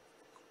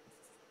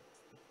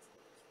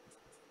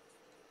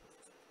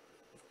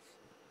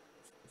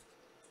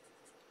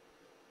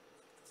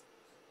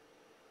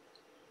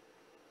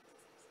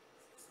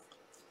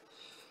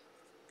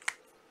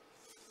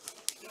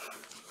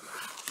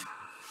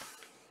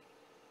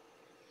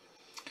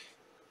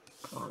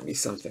 Oh, be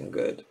something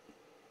good.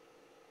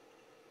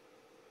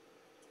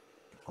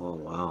 Oh,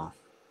 wow.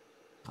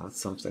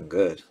 That's something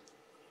good.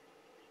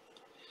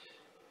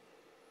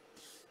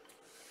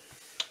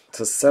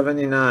 To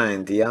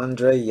 79,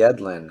 DeAndre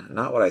Yedlin.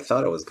 Not what I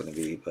thought it was going to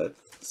be, but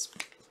it's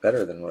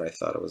better than what I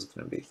thought it was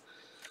going to be.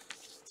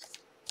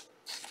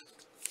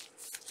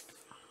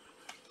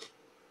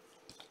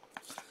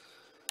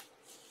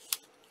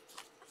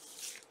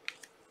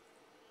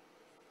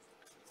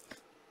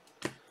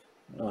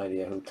 No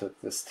idea who took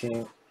this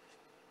team.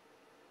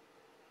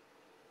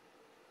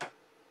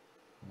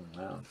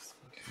 Wow.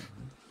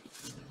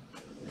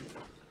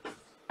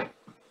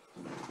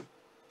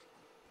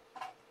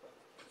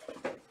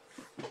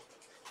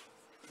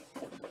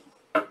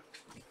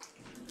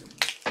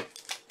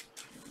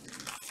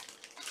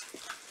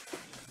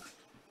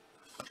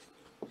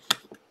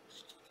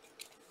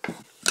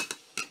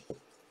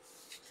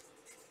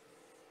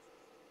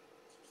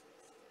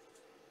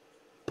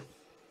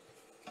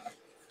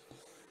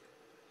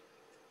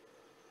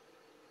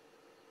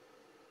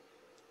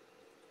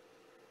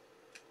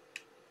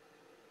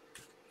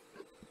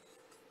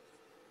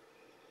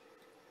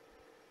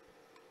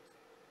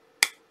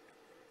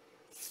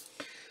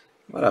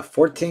 What a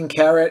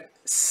 14-karat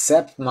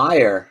Sepp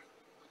Maier.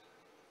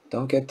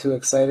 Don't get too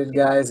excited,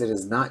 guys. It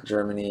is not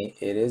Germany.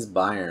 It is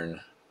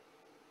Bayern.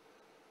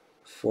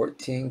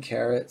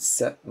 14-karat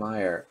Sepp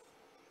Maier.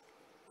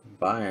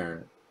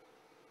 Bayern.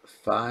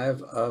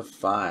 5 of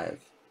 5.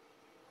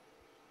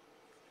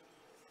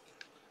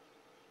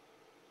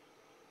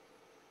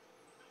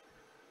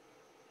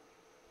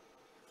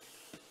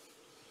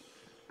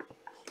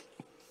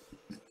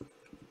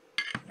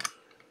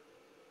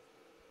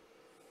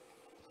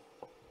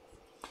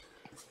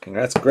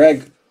 Congrats,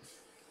 Greg.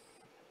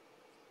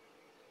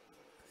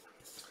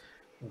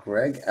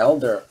 Greg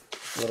Elder.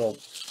 Little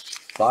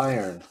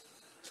Bayern.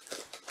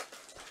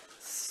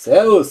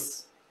 Zeus.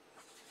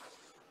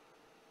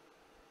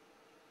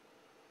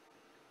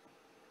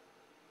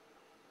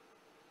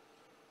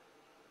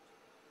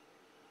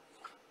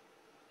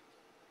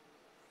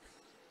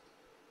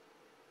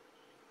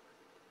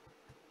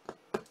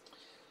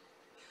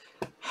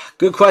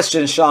 Good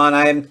question, Sean.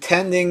 I am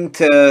tending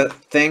to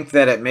think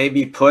that it may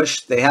be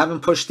pushed. They haven't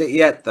pushed it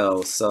yet,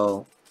 though,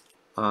 so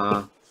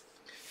I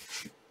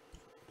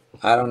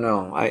don't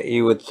know.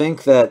 You would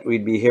think that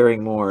we'd be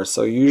hearing more,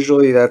 so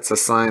usually that's a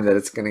sign that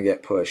it's going to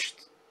get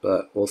pushed,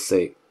 but we'll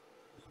see.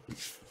 I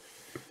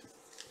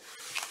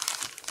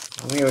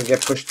don't think it'll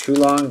get pushed too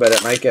long, but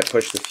it might get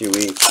pushed a few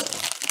weeks.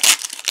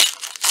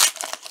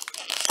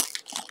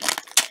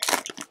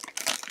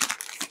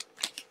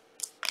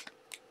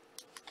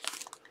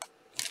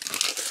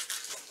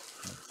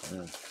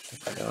 So.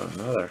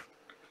 I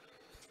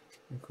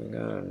think we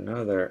got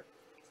another.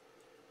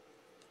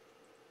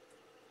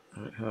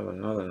 I have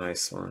another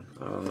nice one.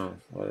 I don't know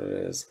what it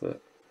is,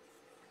 but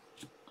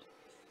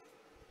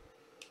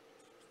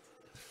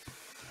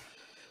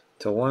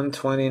to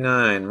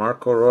 129,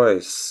 Marco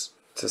Reus.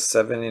 To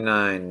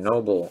 79,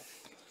 Noble.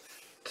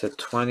 To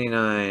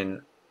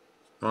 29,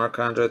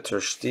 Marc-Andre ter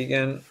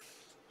Stegen.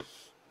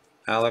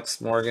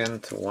 Alex Morgan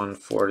to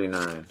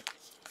 149.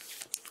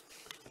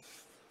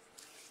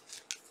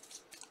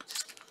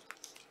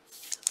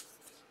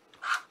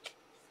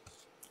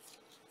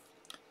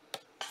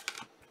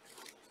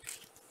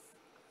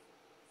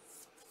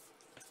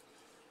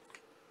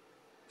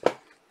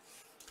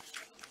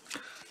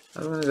 I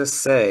was going to just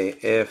say,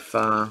 if,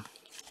 well,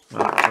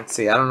 let's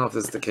see, I don't know if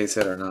this is the case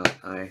yet or not.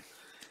 I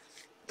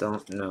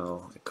don't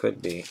know. It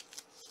could be.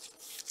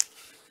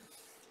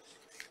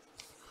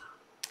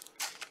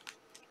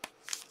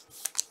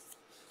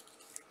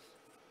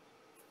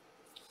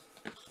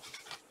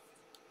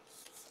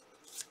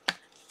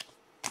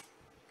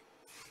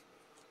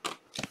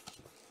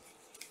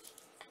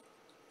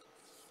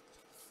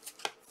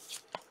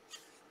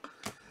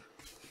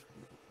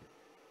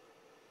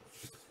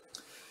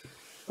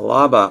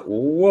 Alaba,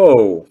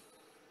 whoa.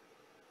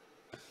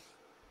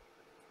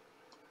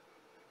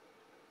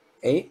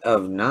 8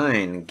 of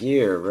 9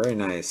 gear, very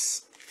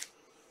nice.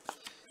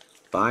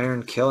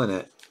 Bayern killing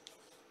it.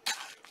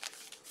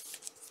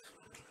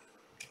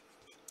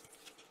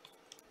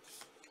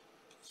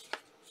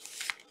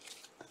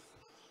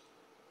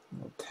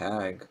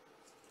 Tag.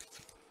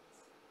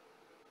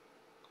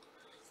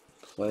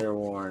 Player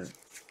worn.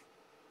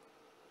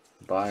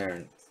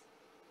 Bayern.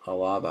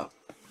 Alaba.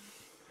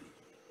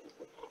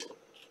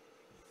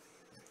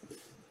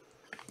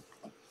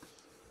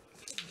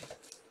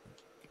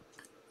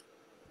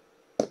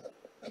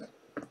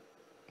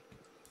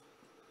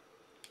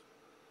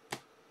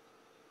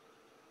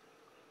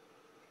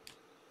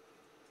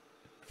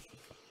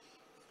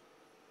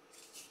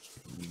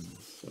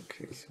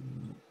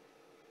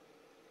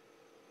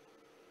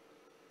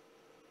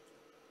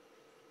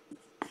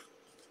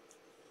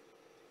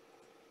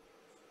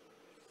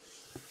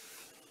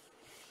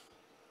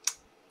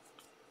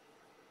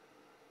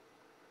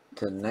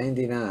 To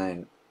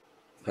 99,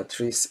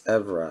 Patrice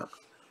Evra.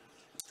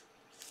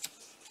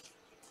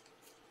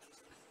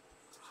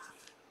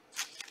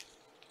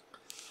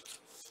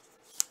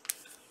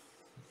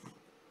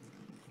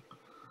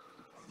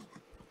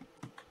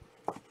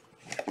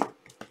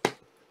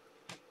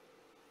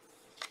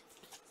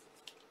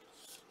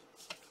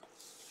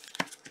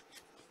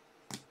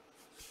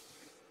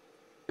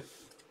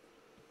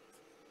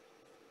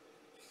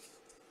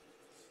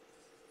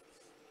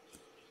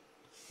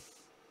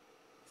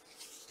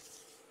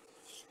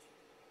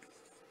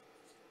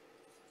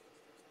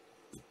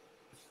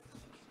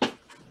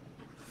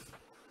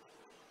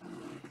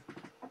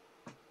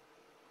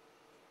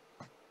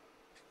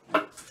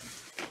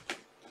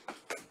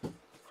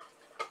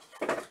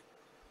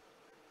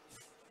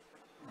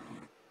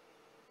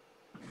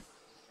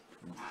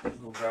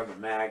 We'll grab a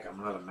mag.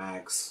 I'm out of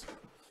mags.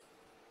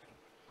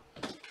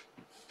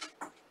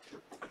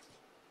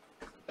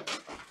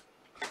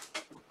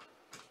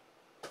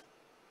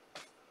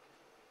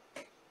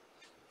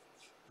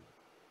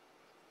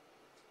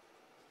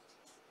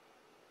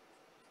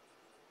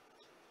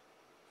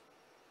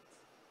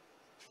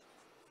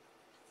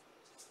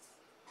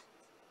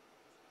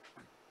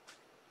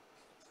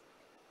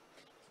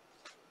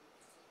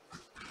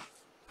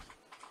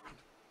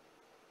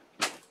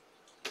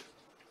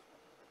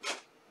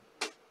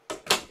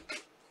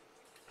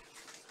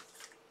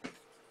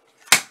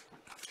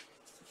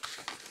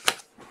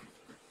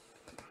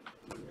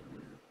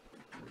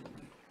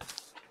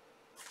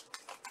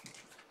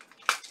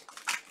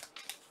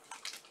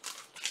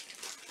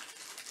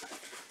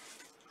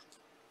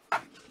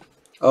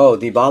 Oh,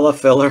 Dybala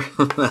filler?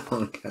 That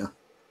one count.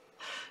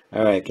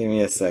 All right, give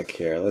me a sec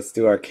here. Let's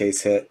do our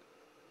case hit.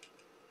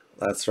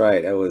 That's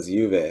right, it was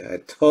Juve. I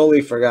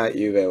totally forgot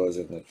Juve was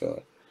in the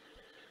filler.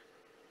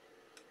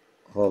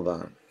 Hold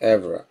on.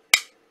 Evra.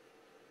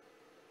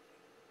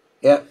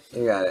 Yep,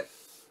 you got it.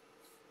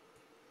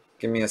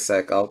 Give me a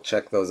sec. I'll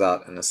check those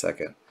out in a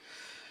second.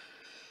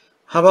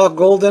 How about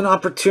golden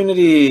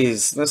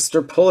opportunities?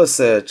 Mr.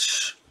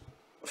 Pulisic.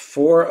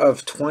 4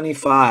 of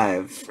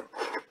 25.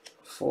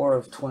 4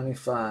 of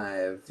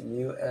 25.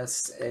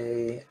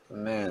 USA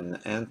men.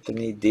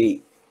 Anthony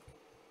D.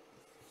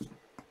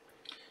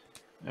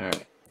 All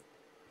right.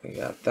 We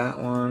got that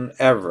one.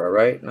 Evra,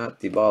 right? Not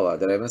Dybala.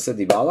 Did I miss a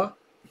Dybala?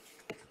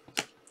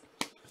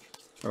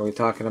 Or are we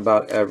talking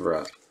about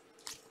Evra?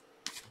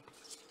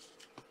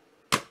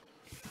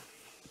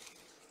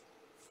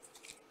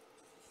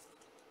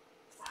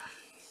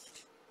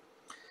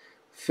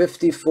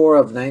 $54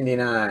 of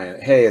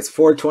 99. Hey, it's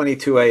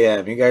 4:22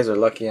 a.m. You guys are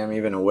lucky I'm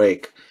even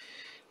awake.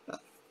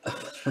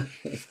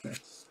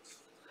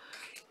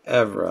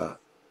 Evra.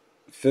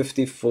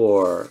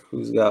 54.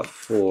 Who's got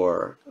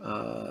 4?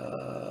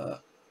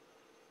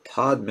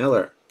 Todd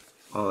Miller.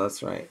 Oh,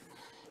 that's right.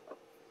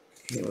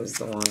 He was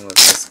the one with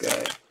this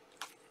guy.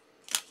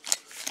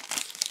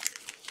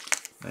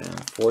 Man,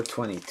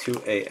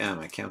 4:22 a.m.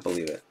 I can't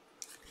believe it.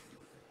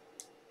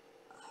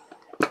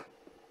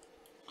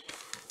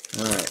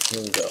 All right,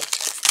 here we go.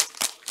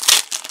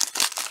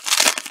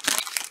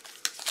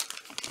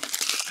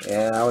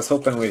 Yeah, I was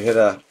hoping we'd hit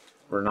a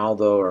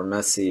Ronaldo or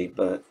Messi,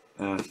 but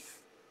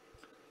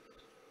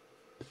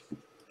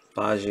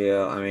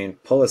Baggio, I mean,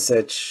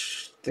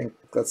 Pulisic, I think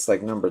that's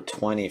like number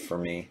 20 for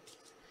me.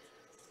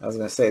 I was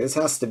going to say, this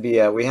has to be,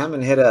 we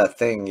haven't hit a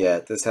thing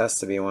yet. This has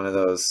to be one of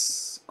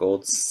those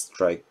gold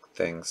strike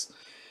things.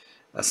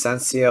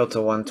 Asensio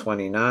to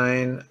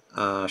 129,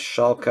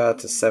 Schalke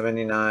to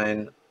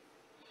 79,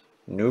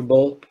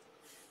 Newbold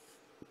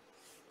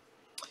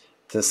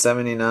to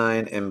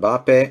 79,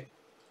 Mbappe,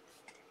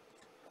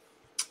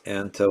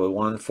 and to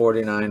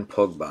 149,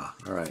 Pogba.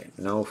 All right,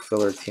 no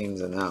filler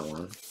teams in that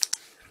one.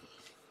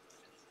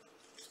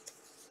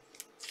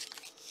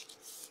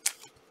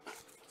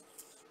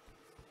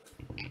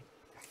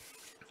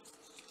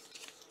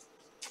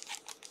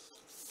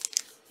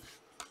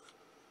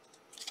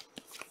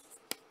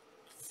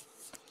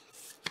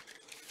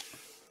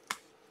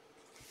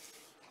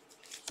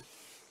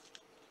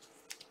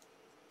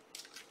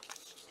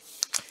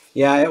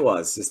 Yeah, it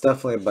was. It's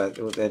definitely, but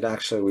it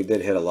actually, we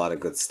did hit a lot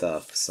of good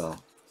stuff, so.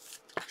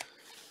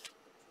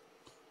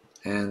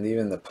 And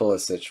even the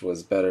Pulisic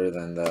was better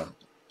than the,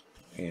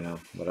 you know,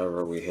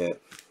 whatever we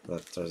hit.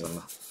 But there's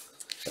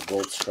a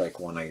gold strike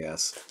one, I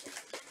guess.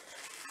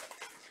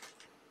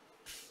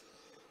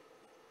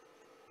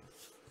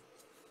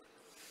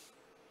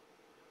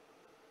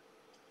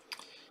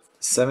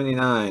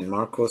 '79,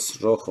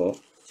 Marcos Rojo.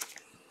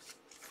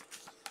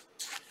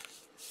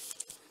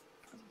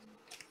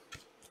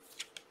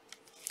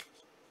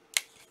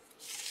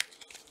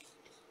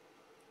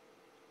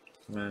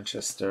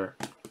 Manchester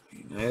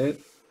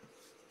United.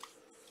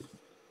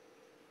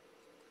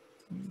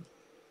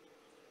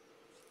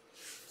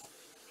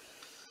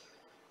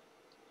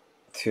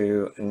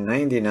 To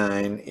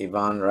 99,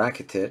 Ivan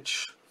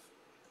Rakitic.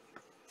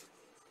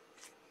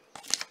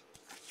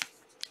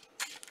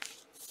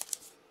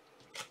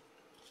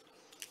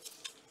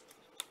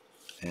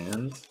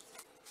 And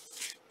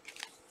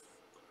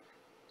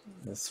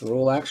this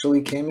rule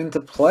actually came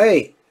into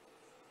play.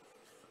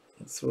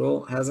 This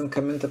rule hasn't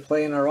come into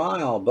play in a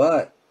while,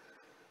 but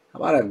how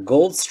about a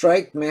gold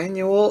strike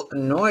Manuel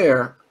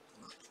Neuer?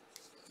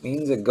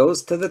 Means it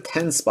goes to the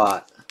 10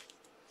 spot.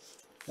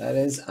 That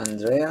is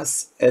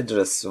Andreas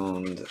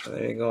Edresund.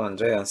 There you go,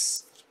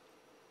 Andreas.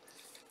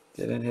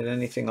 Didn't hit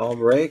anything all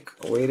break.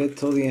 Waited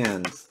till the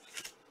end.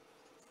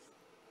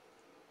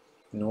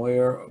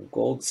 Neuer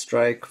gold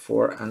strike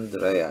for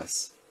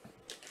Andreas.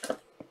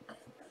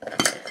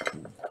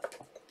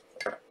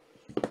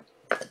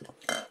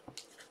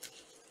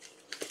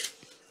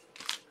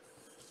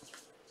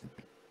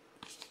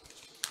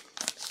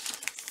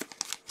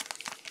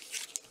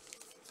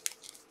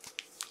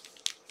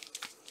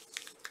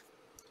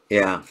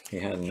 Yeah, he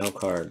had no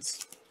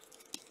cards.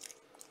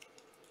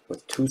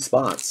 With 2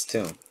 spots,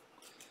 too.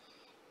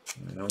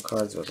 No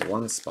cards with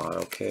 1 spot.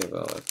 Okay,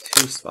 well, with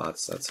 2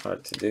 spots, that's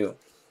hard to do.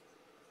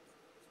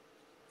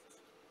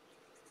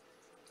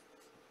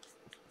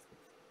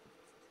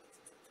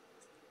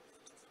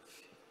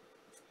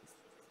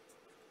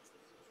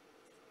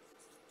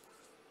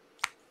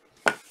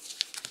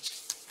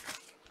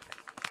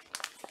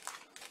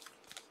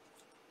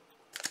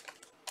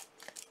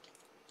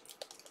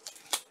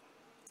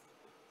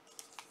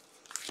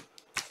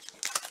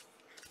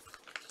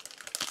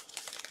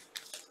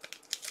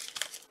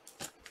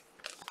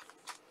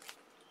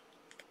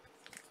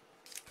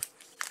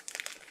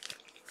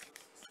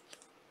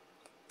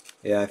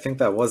 Yeah, I think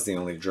that was the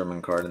only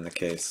German card in the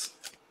case.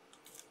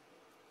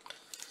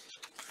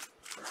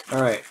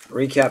 Alright,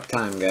 recap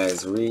time,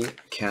 guys.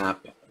 Recap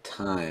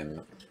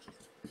time.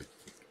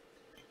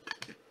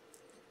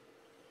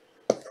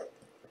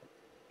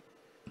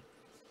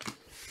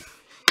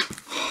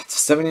 It's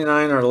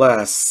 79 or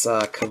less.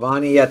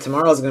 Cavani, yeah,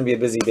 tomorrow's going to be a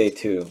busy day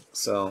too.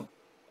 So,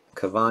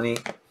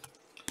 Cavani,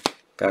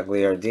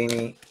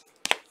 Gagliardini,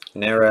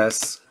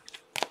 Neres,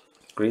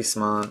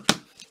 Griezmann,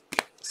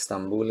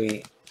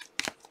 Stambouli,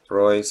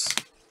 Royce,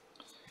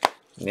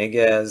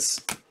 Niguez,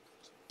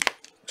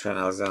 Trent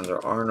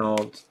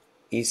Alexander-Arnold,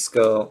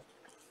 Isco,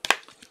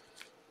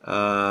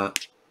 Ter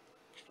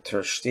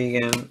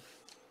Stegen,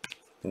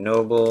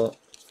 Noble,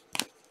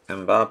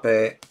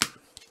 Mbappe,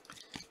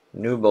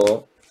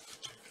 Nubel,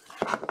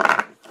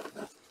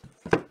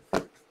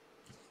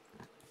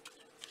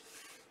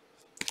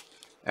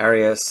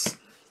 Arias,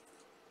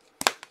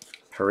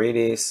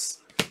 Paredes,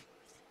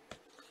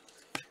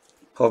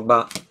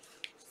 Pogba,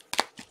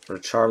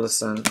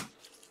 Richarlison,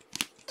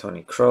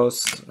 Toni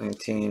Kroos,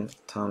 19,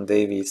 Tom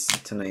Davies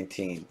to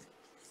 19.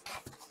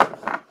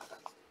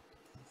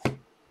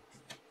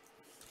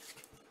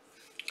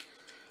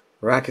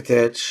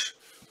 Rakitic,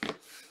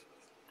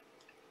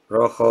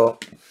 Rojo,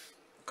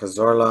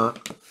 Cazorla,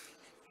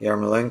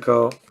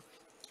 Yarmolenko,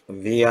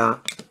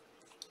 Villa,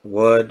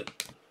 Wood,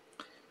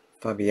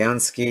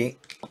 Fabianski,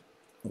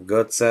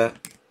 Götze,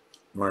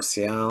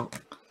 Martial,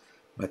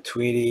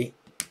 Matuidi,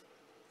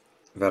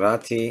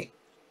 Verratti,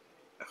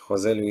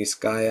 Jose Luis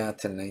Gaya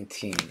to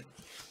 19.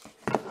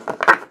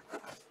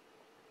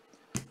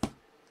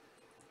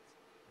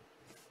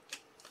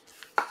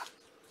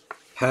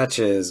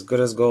 Patches, good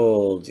as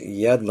gold.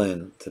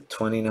 Yedlin to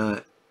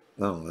 29.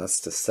 No,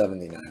 that's to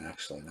 79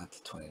 actually, not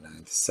to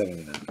 29, to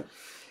 79.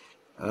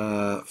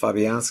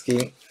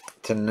 Fabianski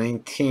to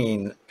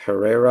 19.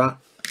 Pereira,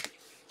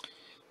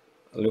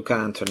 Luca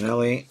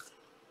Antonelli,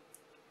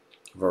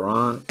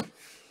 Varane,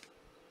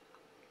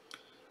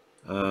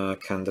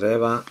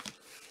 Candreva,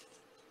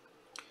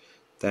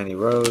 Danny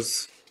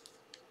Rose,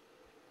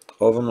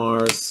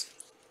 Overmars,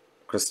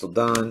 Crystal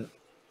Dunn,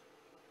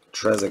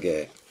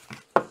 Trezeguet.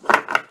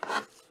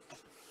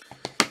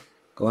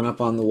 Going up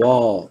on the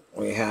wall,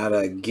 we had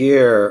a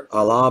Gear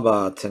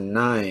Alaba to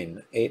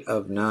 9, 8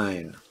 of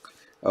 9.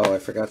 Oh, I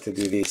forgot to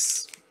do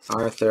these.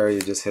 Arthur,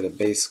 you just hit a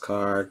base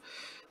card.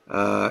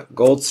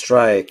 Gold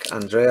Strike,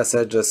 Andreas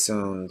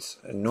Edresund,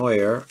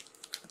 Neuer.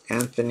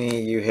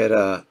 Anthony, you hit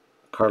a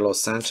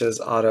Carlos Sanchez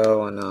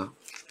auto and a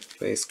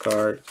base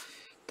card.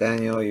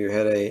 Daniel, you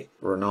hit a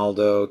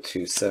Ronaldo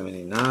to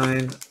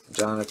 79.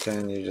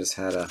 Jonathan, you just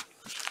had a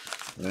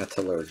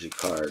Metallurgy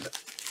card.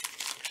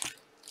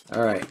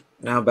 Alright,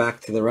 now back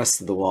to the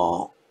rest of the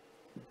wall.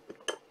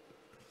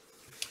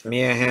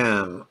 Mia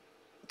Hamm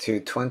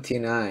to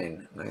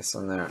 29. Nice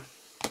one there.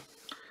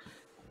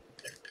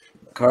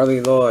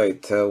 Carly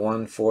Lloyd to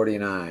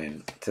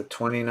 149. To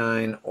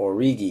 29,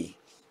 Origi.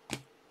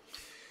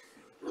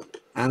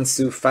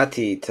 Ansu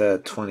Fati to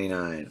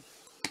 29.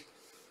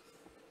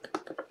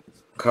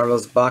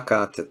 Carlos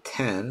Bacca to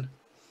 10.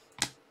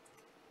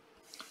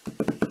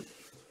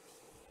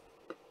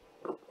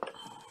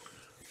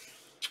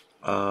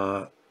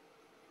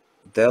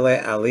 Dele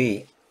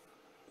Ali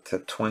to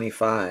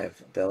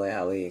 25. Dele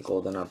Ali,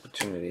 Golden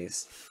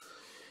Opportunities.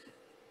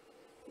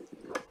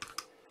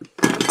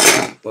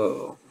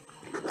 Whoa.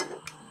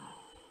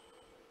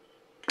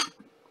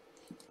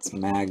 It's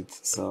magged,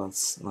 so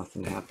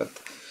nothing happened.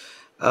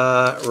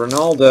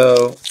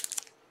 Ronaldo,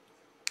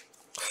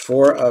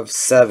 4 of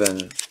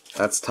 7.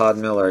 That's Todd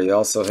Miller. You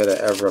also hit an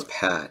Evra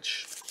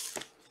patch.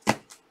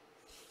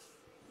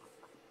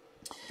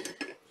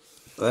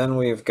 Then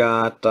we've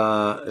got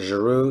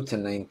Giroux to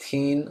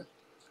 19.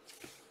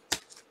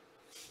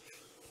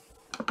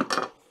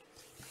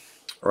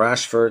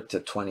 Rashford to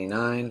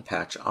 29,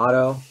 patch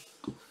auto.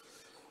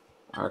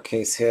 Our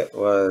case hit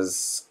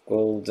was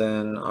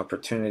Golden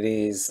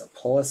Opportunities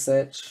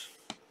Pulisic.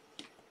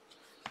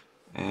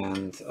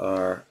 And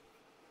our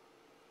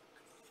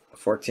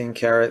 14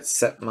 karat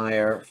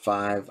Setmeyer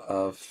 5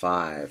 of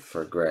 5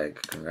 for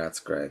Greg. Congrats,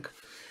 Greg.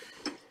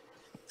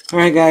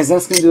 Alright guys,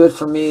 that's going to do it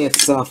for me.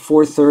 It's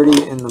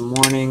 4:30 in the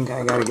morning.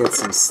 I got to get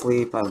some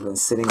sleep. I've been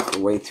sitting for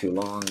way too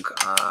long.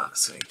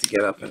 So I need to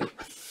get up and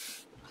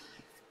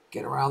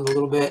get around a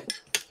little bit.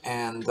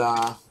 And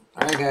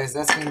alright guys,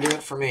 that's going to do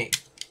it for me.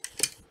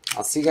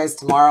 I'll see you guys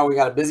tomorrow. We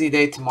got a busy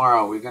day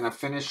tomorrow. We're going to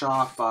finish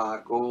off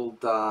gold,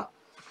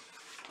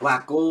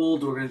 black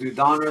gold. We're going to do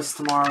Donruss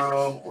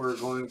tomorrow. We're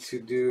going to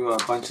do a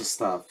bunch of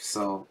stuff.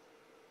 So,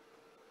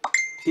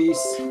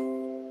 peace.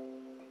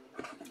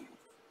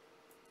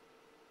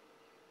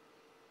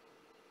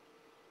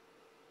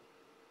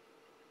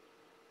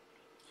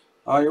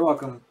 Oh, you're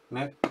welcome,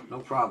 Nick. No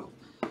problem.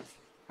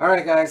 All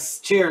right, guys.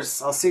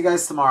 Cheers. I'll see you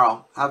guys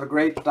tomorrow. Have a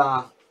great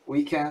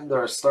weekend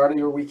or start of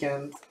your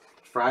weekend,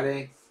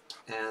 Friday.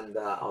 And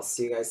I'll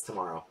see you guys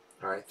tomorrow.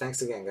 All right.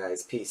 Thanks again,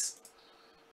 guys. Peace.